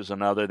 Syracuse is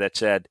another that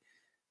said,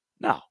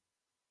 no,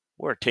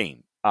 we're a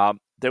team.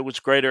 There was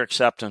greater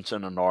acceptance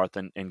in the North,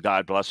 and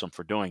God bless them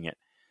for doing it.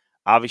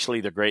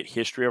 Obviously, the great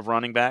history of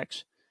running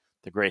backs,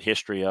 the great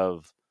history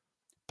of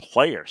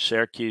players.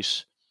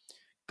 Syracuse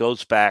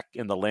goes back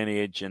in the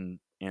lineage, and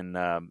in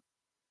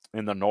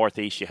the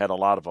Northeast, you had a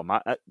lot of them.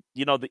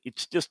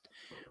 It's just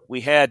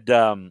we had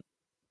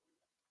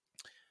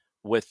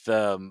with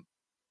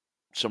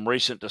some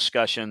recent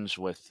discussions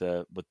with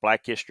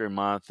Black History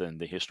Month and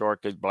the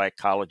historically black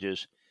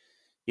colleges.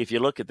 If you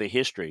look at the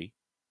history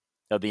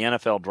of the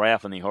NFL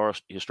draft and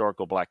the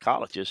historical black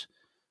colleges,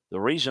 the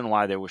reason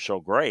why they were so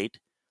great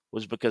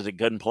was because they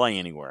couldn't play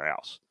anywhere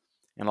else.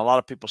 And a lot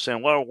of people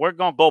saying, well, we're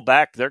going to go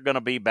back. They're going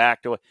to be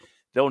back to it.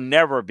 They'll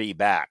never be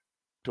back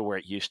to where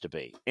it used to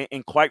be.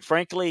 And quite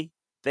frankly,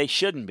 they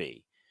shouldn't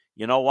be.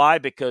 You know why?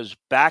 Because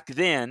back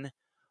then,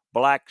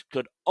 blacks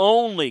could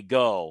only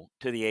go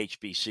to the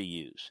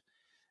HBCUs.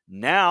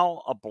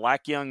 Now, a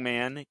black young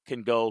man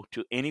can go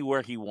to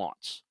anywhere he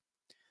wants.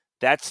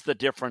 That's the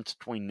difference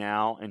between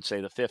now and,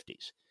 say, the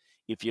 50s.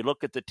 If you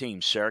look at the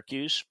team,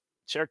 Syracuse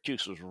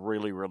was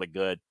really, really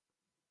good,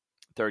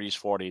 30s,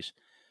 40s.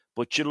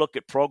 But you look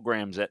at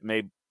programs that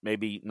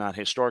maybe not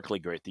historically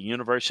great. The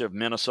University of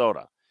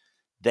Minnesota,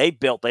 they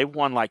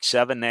won like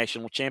 7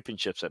 national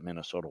championships at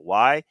Minnesota.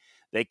 Why?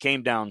 They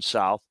came down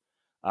south.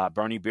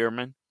 Bernie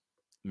Bierman,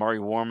 Murray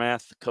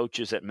Warmath, the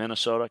coaches at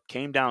Minnesota,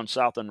 came down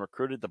south and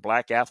recruited the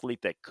black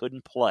athlete that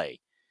couldn't play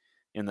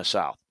in the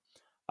South.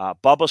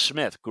 Bubba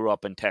Smith grew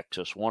up in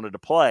Texas, wanted to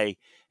play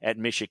at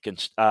Michigan,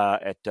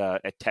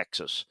 at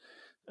Texas.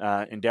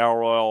 And Darrell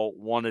Royal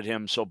wanted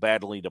him so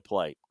badly to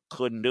play.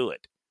 Couldn't do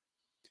it.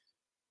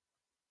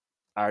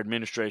 Our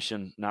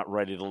administration not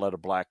ready to let a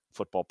black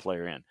football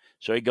player in.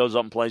 So he goes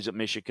up and plays at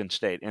Michigan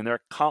State. And there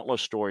are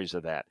countless stories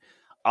of that.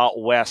 Out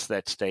west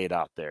that stayed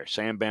out there.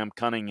 Sam Bam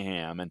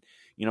Cunningham and,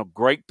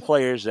 great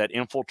players that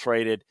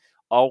infiltrated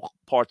all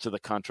parts of the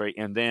country.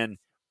 And then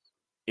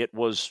it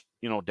was,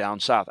 down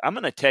south. I'm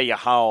going to tell you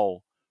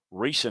how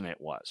recent it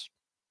was.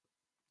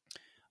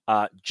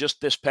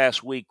 Just this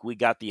past week, we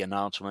got the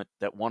announcement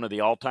that one of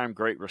the all-time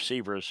great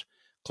receivers,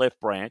 Cliff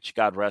Branch,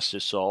 God rest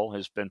his soul,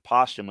 has been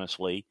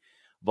posthumously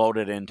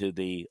voted into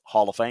the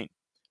Hall of Fame,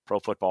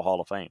 Pro Football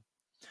Hall of Fame.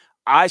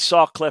 I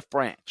saw Cliff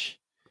Branch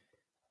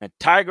at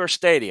Tiger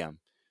Stadium,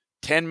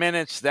 10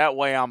 minutes that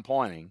way I'm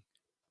pointing,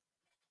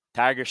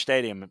 Tiger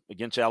Stadium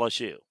against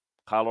LSU,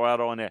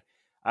 Colorado, and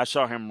I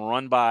saw him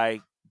run by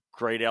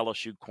great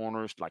LSU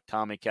corners like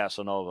Tommy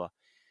Casanova,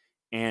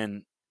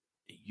 and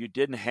you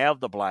didn't have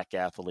the black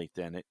athlete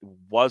then. It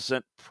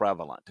wasn't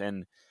prevalent.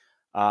 And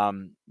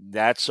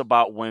that's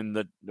about when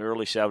the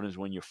early 70s,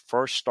 when your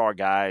first star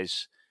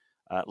guys,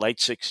 late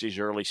 60s,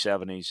 early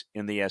 70s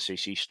in the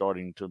SEC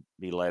starting to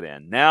be let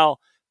in. Now,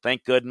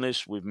 thank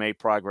goodness we've made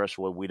progress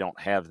where we don't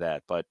have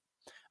that. But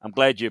I'm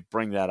glad you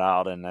bring that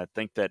out. And I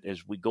think that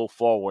as we go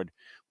forward,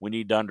 we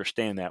need to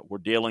understand that we're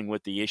dealing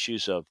with the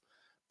issues of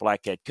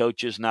black head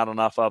coaches, not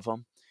enough of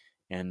them.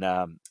 And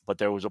but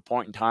there was a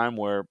point in time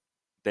where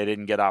they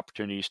didn't get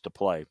opportunities to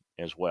play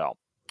as well.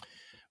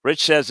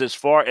 Rich says, as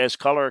far as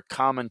color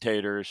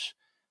commentators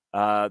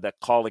that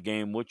call the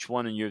game, which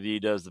one in your view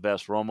does the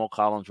best, Romo,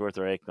 Collinsworth,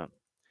 or Aikman?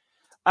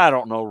 I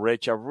don't know,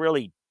 Rich. I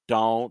really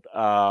don't.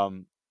 I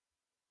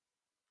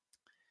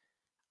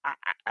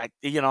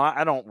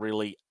don't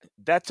really.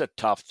 That's a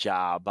tough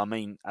job. I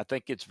mean, I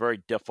think it's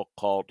very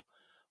difficult.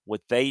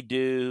 What they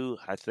do,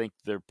 I think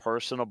they're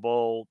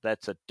personable.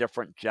 That's a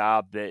different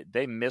job.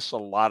 They miss a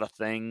lot of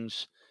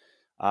things.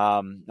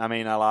 A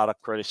lot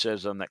of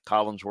criticism that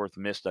Collinsworth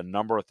missed a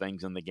number of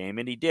things in the game,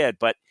 and he did.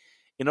 But,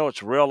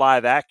 it's real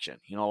live action.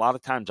 A lot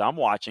of times I'm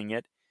watching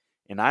it,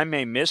 and I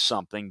may miss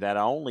something that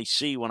I only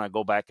see when I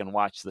go back and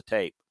watch the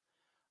tape.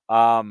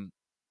 I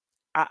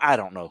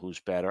don't know who's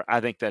better.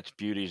 I think that's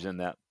beauty's in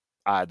the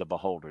eye of the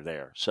beholder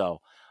there. So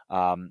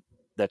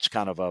that's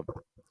kind of a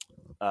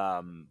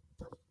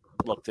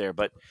look there.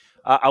 But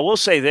I will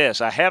say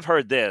this. I have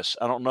heard this.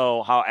 I don't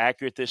know how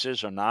accurate this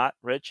is or not,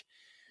 Rich,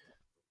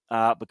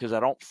 because I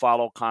don't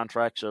follow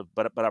contracts.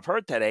 But I've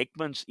heard that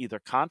Aikman's either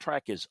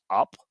contract is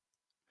up,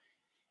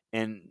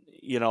 and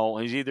he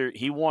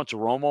wants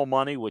Romo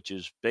money, which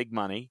is big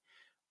money,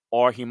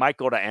 or he might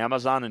go to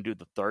Amazon and do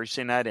the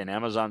Thursday night, and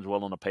Amazon's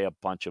willing to pay a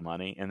bunch of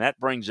money. And that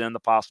brings in the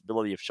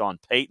possibility of Sean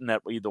Payton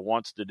that either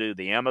wants to do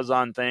the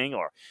Amazon thing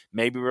or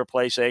maybe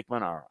replace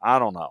Aikman, or I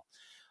don't know.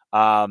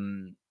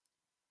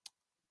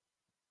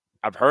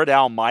 I've heard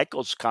Al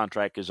Michaels'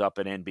 contract is up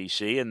at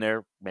NBC, and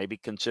they're maybe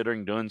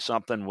considering doing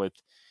something with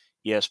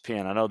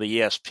ESPN. I know the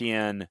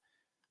ESPN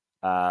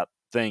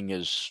thing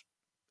has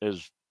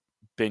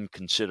been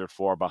considered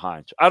far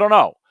behind. So I don't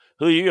know.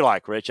 Who do you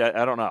like, Rich?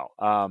 I don't know.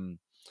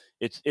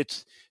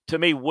 It's to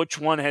me, which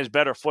one has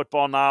better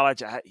football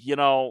knowledge?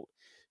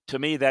 To to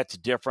me, that's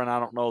different. I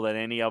don't know that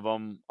any of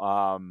them.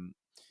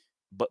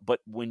 But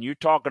when you're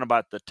talking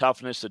about the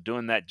toughness of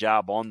doing that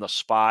job on the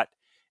spot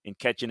and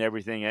catching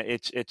everything,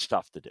 it's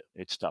tough to do.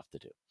 It's tough to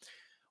do.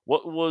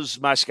 What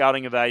was my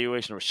scouting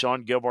evaluation of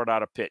Sean Gilbert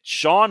out of Pitt?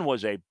 Sean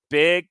was a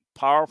big,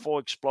 powerful,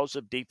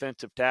 explosive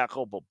defensive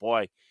tackle, but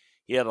boy,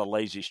 he had a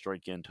lazy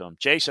streak into him.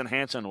 Jason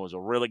Hanson was a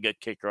really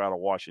good kicker out of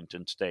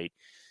Washington State.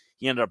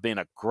 He ended up being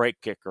a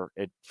great kicker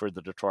for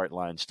the Detroit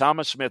Lions.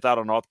 Thomas Smith out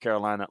of North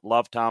Carolina.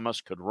 Loved Thomas,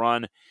 could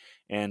run,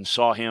 and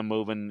saw him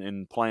moving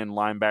and playing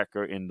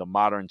linebacker in the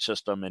modern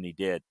system, and he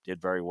did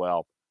very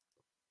well.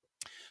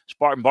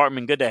 Spartan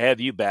Bartman, good to have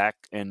you back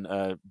and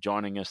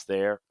joining us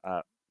there.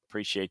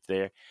 Appreciate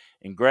there.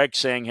 And Greg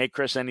saying, hey,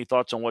 Chris, any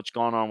thoughts on what's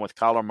going on with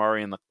Kyler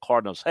Murray and the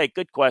Cardinals? Hey,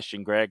 good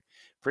question, Greg.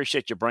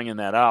 Appreciate you bringing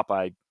that up.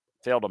 I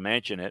failed to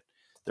mention it.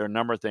 There are a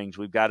number of things.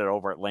 We've got it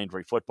over at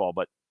Landry Football.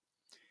 But,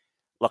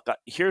 look,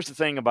 here's the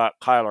thing about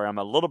Kyler. I'm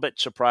a little bit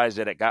surprised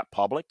that it got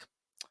public.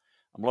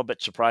 I'm a little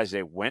bit surprised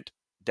they went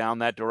down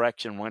that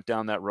direction, went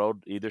down that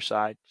road, either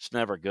side. It's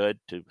never good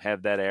to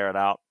have that aired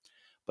out.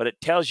 But it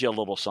tells you a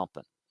little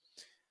something.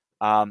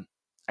 I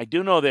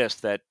do know this,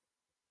 that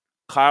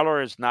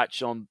Kyler has not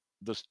shown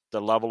the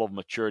level of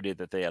maturity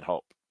that they had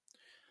hoped.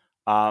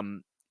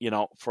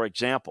 For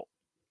example,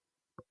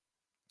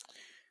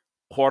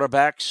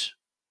 quarterbacks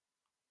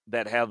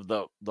that have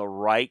the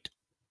right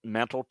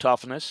mental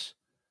toughness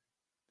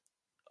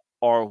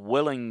are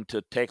willing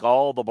to take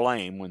all the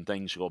blame when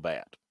things go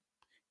bad,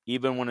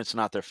 even when it's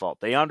not their fault.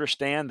 They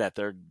understand that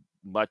they're too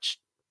much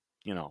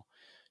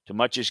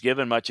is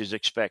given, much is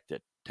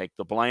expected. Take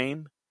the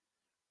blame,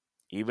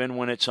 even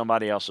when it's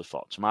somebody else's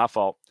fault. It's my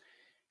fault.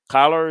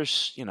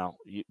 Kyler's,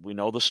 we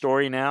know the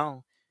story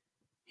now.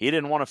 He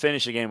didn't want to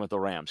finish the game with the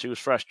Rams. He was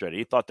frustrated.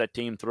 He thought that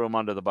team threw him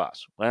under the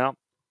bus. Well,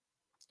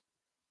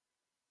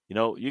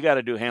 you got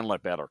to handle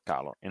it better,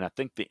 Kyler. And I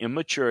think the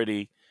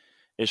immaturity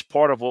is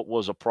part of what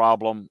was a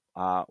problem.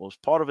 Was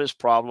part of his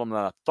problem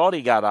that I thought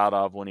he got out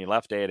of when he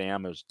left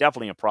A&M. It was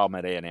definitely a problem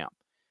at A&M.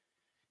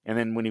 And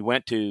then when he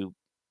went to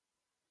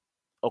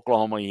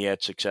Oklahoma, he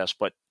had success.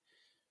 But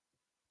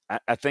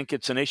I think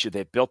it's an issue.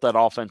 They built that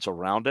offense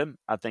around him.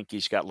 I think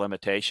he's got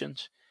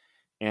limitations.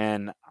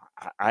 And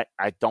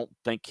I don't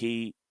think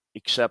he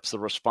accepts the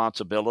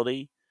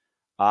responsibility.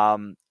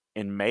 And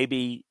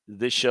maybe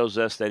this shows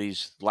us that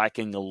he's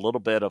lacking a little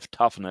bit of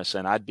toughness,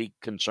 and I'd be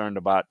concerned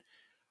about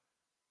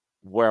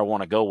where I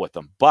want to go with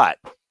him. But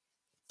it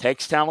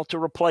takes talent to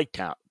replace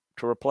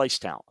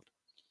talent.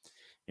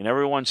 And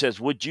everyone says,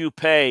 would you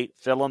pay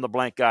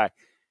fill-in-the-blank guy?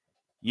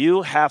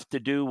 You have to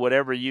do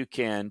whatever you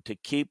can to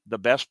keep the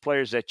best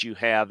players that you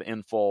have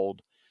in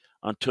fold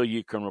until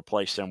you can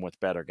replace them with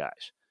better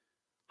guys.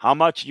 How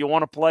much you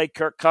want to play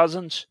Kirk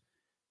Cousins?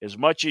 As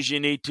much as you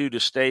need to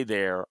stay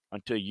there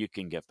until you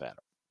can get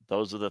better.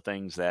 Those are the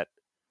things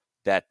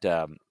that's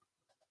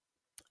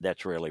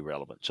really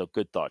relevant. So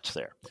good thoughts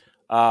there.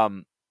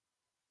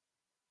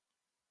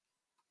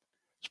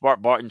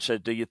 Smart Barton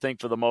said, do you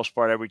think for the most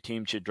part every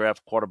team should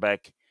draft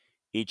quarterback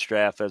each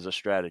draft as a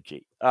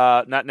strategy?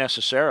 Not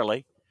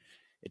necessarily.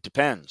 It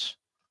depends.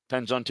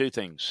 Depends on two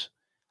things.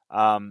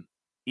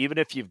 Even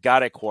if you've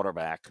got a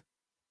quarterback,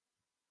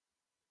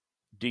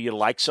 do you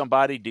like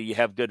somebody? Do you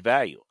have good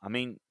value? I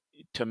mean,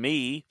 to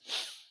me,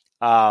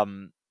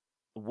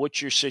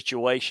 what's your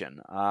situation?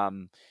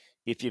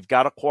 If you've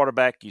got a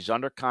quarterback, he's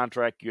under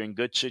contract, you're in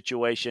good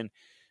situation.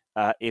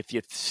 If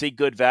you see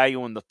good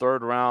value in the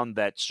third round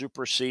that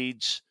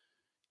supersedes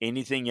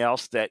anything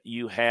else that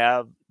you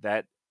have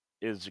that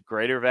is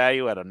greater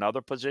value at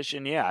another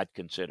position, yeah, I'd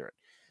consider it.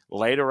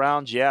 Later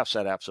rounds, yes,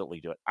 I'd absolutely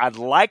do it. I'd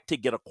like to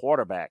get a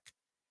quarterback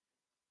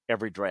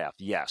every draft,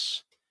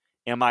 yes.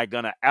 Am I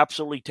going to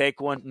absolutely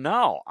take one?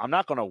 No, I'm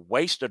not going to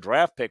waste a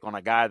draft pick on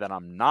a guy that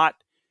I'm not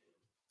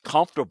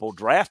comfortable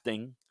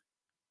drafting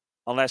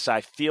unless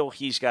I feel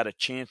he's got a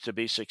chance to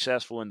be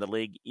successful in the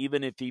league,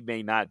 even if he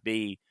may not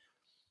be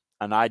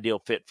an ideal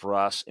fit for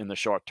us in the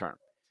short term,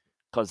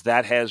 because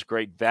that has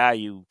great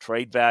value,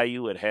 trade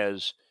value. It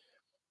has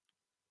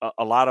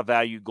a lot of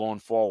value going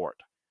forward.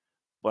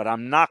 But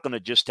I'm not going to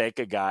just take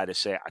a guy to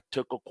say, I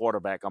took a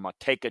quarterback, I'm going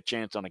to take a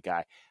chance on a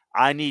guy.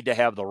 I need to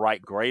have the right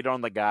grade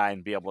on the guy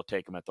and be able to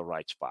take him at the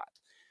right spot.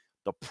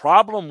 The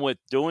problem with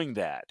doing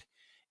that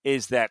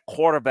is that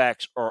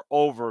quarterbacks are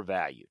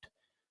overvalued.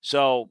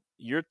 So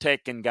you're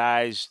taking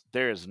guys,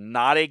 there is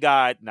not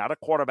a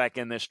quarterback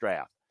in this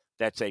draft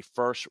that's a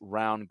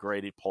first-round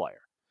graded player.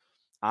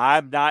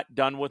 I'm not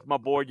done with my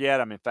board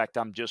yet. In fact,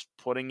 I'm just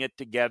putting it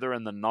together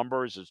in the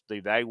numbers as the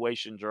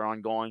evaluations are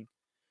ongoing.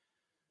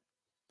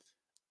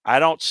 I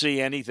don't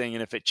see anything,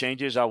 and if it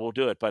changes, I will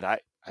do it.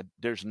 But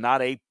there's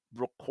not a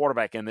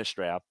quarterback in this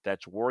draft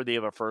that's worthy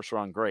of a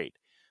first-round grade.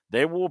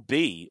 There will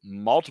be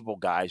multiple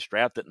guys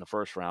drafted in the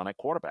first round at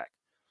quarterback,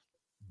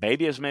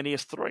 maybe as many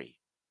as 3.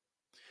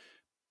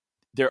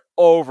 They're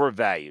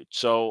overvalued.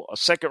 So a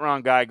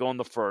second-round guy going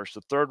the first,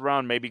 a third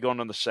round maybe going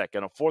in the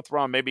second, a fourth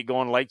round maybe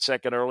going late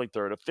second, early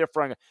third, a fifth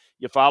round.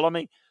 You follow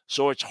me?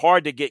 So it's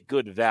hard to get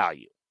good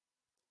value.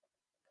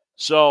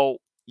 So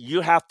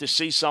you have to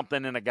see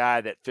something in a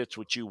guy that fits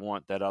what you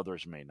want that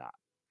others may not.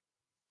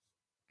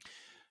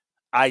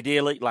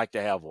 Ideally, like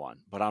to have one,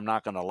 but I'm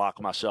not going to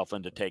lock myself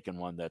into taking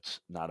one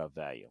that's not of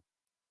value.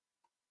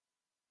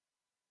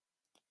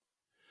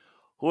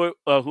 Who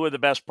are the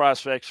best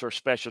prospects for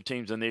special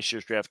teams in this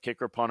year's draft?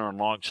 Kicker, punter, and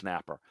long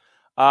snapper.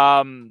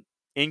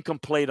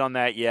 Incomplete on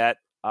that yet.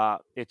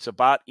 It's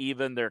about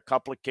even. There are a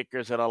couple of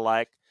kickers that I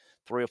like,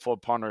 3 or 4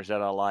 punters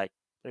that I like.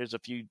 There's a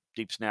few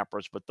deep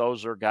snappers, but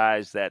those are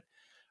guys that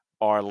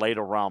are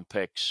later round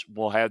picks.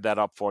 We'll have that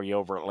up for you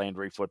over at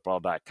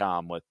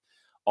LandryFootball.com with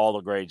all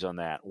the grades on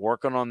that.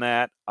 Working on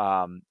that,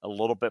 a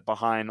little bit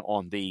behind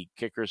on the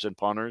kickers and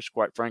punters,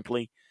 quite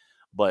frankly,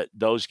 but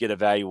those get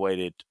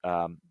evaluated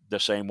the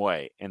same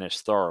way and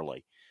as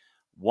thoroughly.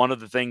 One of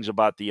the things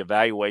about the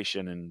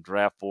evaluation and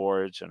draft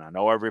boards, and I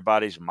know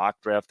everybody's mock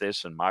draft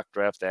this and mock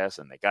draft that,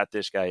 and they got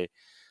this guy,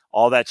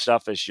 all that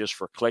stuff is just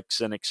for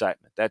clicks and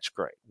excitement. That's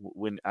great.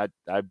 I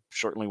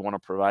certainly want to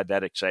provide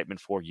that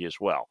excitement for you as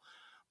well.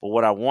 But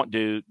what I want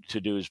to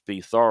do is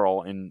be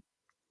thorough and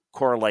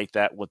correlate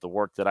that with the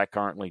work that I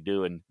currently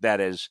do, and that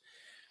is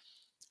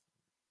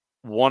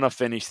want to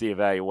finish the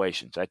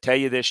evaluations. I tell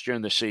you this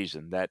during the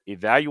season, that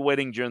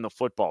evaluating during the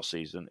football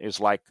season is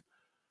like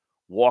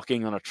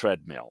walking on a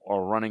treadmill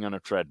or running on a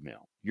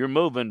treadmill. You're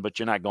moving, but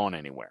you're not going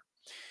anywhere.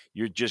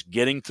 You're just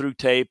getting through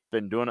tape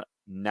and doing it.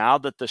 Now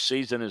that the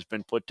season has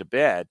been put to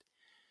bed,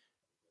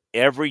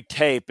 every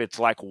tape, it's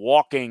like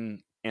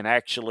walking and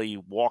actually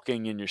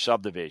walking in your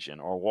subdivision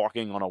or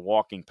walking on a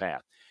walking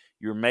path.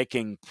 You're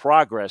making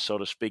progress, so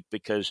to speak,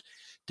 because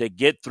to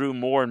get through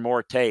more and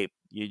more tape,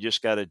 you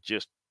just got to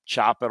just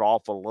chop it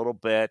off a little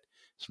bit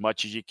as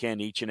much as you can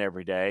each and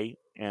every day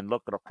and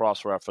look at a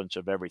cross-reference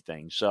of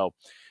everything. So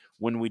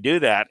when we do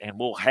that, and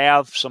we'll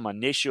have some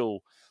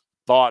initial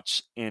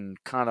thoughts in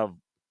kind of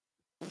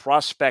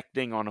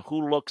prospecting on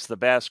who looks the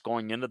best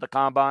going into the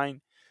combine,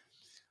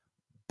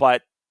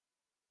 but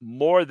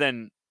more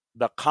than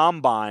the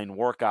combine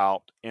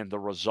workout and the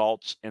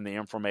results and the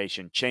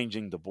information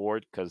changing the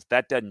board, because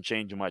that doesn't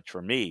change much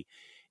for me.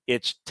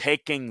 It's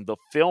taking the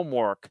film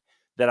work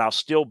that I'll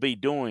still be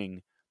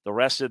doing the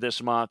rest of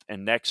this month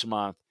and next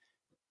month.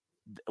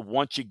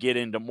 Once you get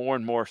into more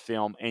and more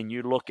film and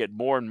you look at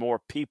more and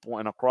more people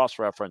in a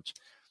cross-reference,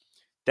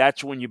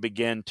 that's when you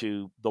begin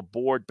to, the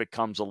board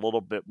becomes a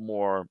little bit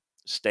more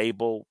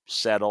stable,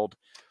 settled.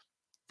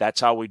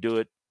 That's how we do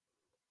it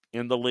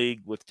in the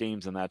league with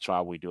teams, and that's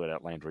why we do it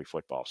at Landry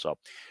Football. So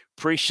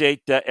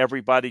appreciate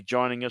everybody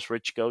joining us,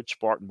 Rich Coach,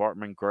 Spartan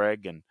Bartman,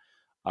 Greg,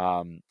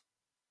 and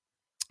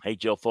hey,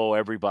 Joe Foe,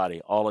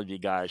 everybody, all of you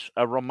guys.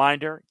 A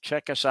reminder,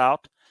 check us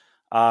out.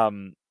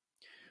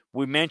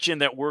 We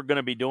mentioned that we're going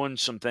to be doing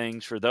some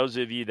things for those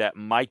of you that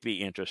might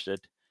be interested.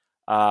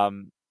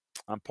 I'm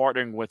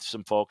partnering with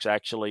some folks,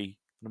 actually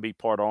going to be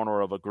part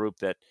owner of a group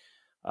that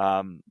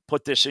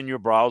put this in your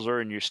browser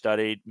and you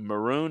studied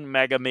Maroon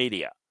Mega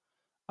Media.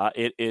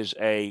 It is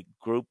a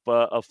group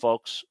of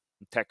folks,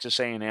 Texas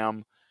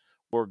A&M.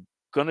 We're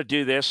going to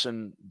do this,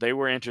 and they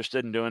were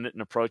interested in doing it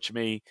and approached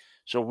me.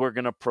 So we're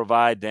going to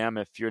provide them.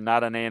 If you're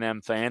not an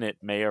A&M fan, it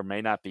may or may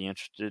not be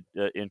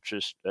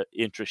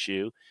interest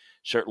you.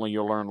 Certainly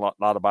you'll learn a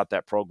lot about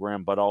that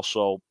program, but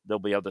also there'll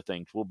be other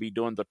things. We'll be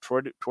doing the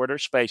Twitter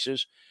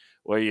Spaces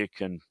where you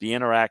can be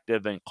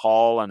interactive and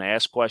call and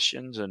ask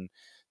questions and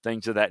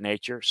things of that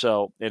nature.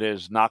 So it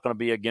is not going to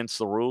be against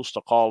the rules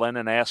to call in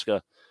and ask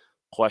a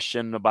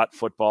question about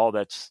football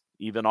that's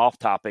even off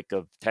topic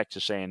of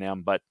Texas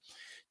A&M, but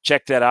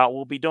check that out.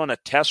 We'll be doing a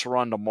test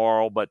run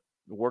tomorrow, but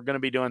we're going to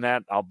be doing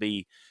that. I'll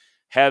be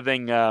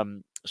having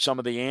some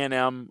of the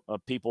A&M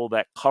people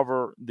that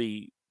cover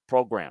the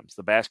programs,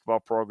 the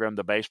basketball program,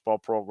 the baseball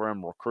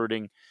program,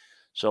 recruiting.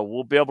 So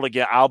we'll be able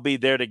to I'll be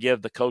there to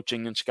give the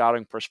coaching and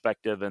scouting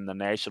perspective and the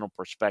national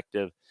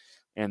perspective,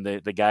 and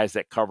the guys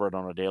that cover it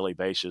on a daily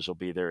basis will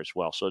be there as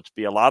well. So it's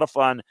be a lot of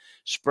fun.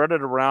 Spread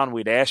it around.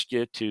 We'd ask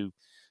you to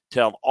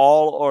tell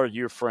all of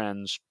your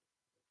friends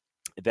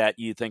that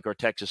you think are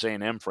Texas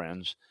A&M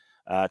friends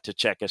to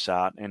check us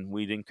out, and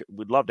we'd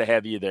love to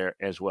have you there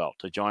as well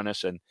to join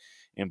us and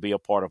be a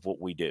part of what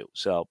we do.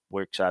 So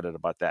we're excited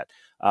about that.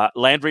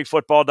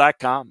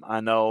 LandryFootball.com. I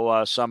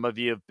know some of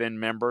you have been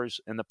members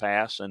in the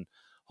past, and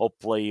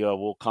hopefully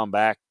we'll come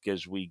back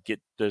as we get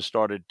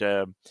started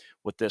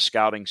with this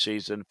scouting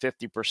season.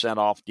 50%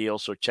 off deal,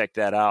 so check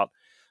that out.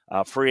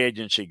 Free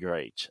agency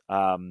grades.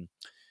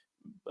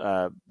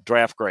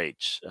 Draft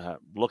grades,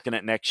 looking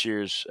at next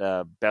year's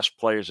best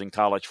players in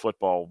college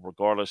football,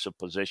 regardless of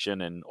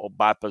position and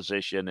by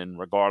position and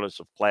regardless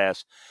of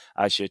class,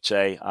 I should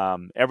say.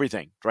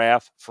 Everything,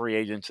 draft, free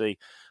agency.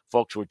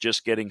 Folks, we're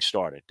just getting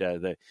started.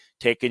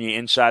 Taking you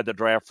inside the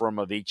draft room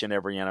of each and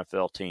every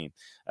NFL team,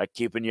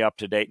 keeping you up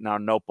to date in our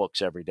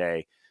notebooks every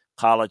day.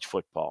 College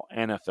football,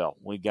 NFL,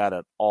 we got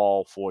it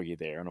all for you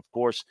there. And, of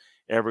course,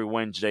 every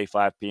Wednesday,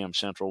 5 p.m.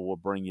 Central, we'll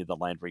bring you the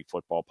Landry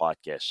Football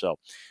Podcast. So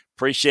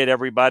appreciate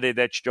everybody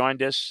that's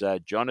joined us.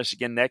 Join us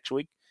again next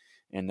week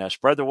and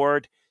spread the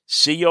word.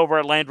 See you over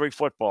at Landry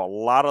Football.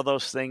 A lot of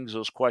those things,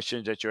 those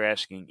questions that you're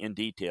asking in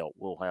detail,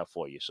 we'll have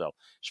for you. So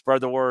spread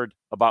the word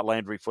about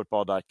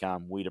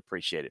LandryFootball.com. We'd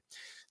appreciate it.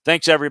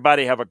 Thanks,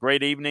 everybody. Have a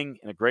great evening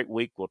and a great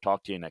week. We'll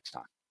talk to you next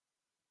time.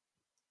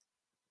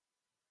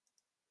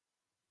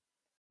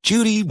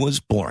 Judy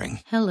was boring.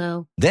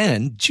 Hello.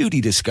 Then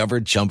Judy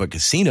discovered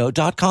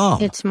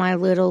ChumbaCasino.com. It's my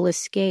little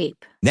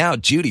escape. Now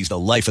Judy's the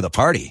life of the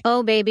party.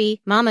 Oh,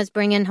 baby, mama's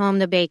bringing home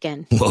the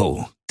bacon.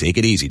 Whoa, take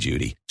it easy,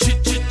 Judy.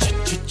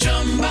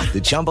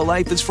 The Chumba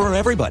life is for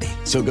everybody.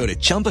 So go to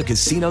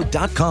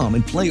ChumbaCasino.com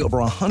and play over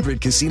 100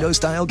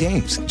 casino-style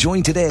games.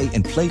 Join today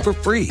and play for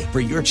free for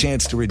your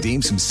chance to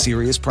redeem some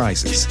serious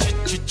prizes.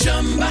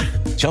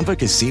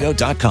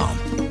 ChumbaCasino.com.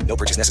 No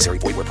purchase necessary.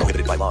 Void where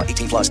prohibited by law.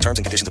 18+ terms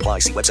and conditions apply.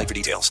 See website for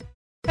details.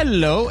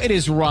 Hello, it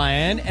is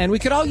Ryan, and we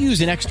could all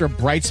use an extra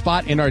bright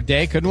spot in our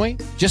day, couldn't we?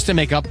 Just to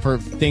make up for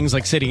things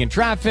like sitting in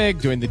traffic,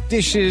 doing the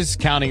dishes,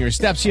 counting your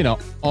steps, you know,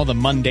 all the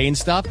mundane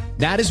stuff.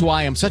 That is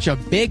why I'm such a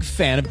big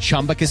fan of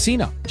Chumba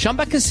Casino.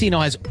 Chumba Casino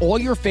has all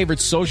your favorite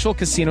social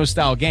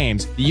casino-style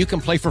games that you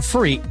can play for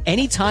free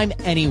anytime,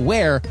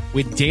 anywhere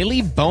with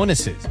daily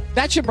bonuses.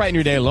 That should brighten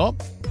your day a little.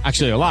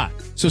 Actually, a lot.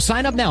 So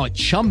sign up now at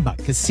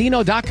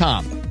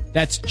ChumbaCasino.com.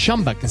 That's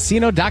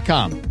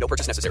ChumbaCasino.com. No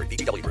purchase necessary.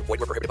 VGW Group. Void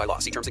where prohibited by law.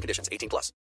 See terms and conditions. 18+.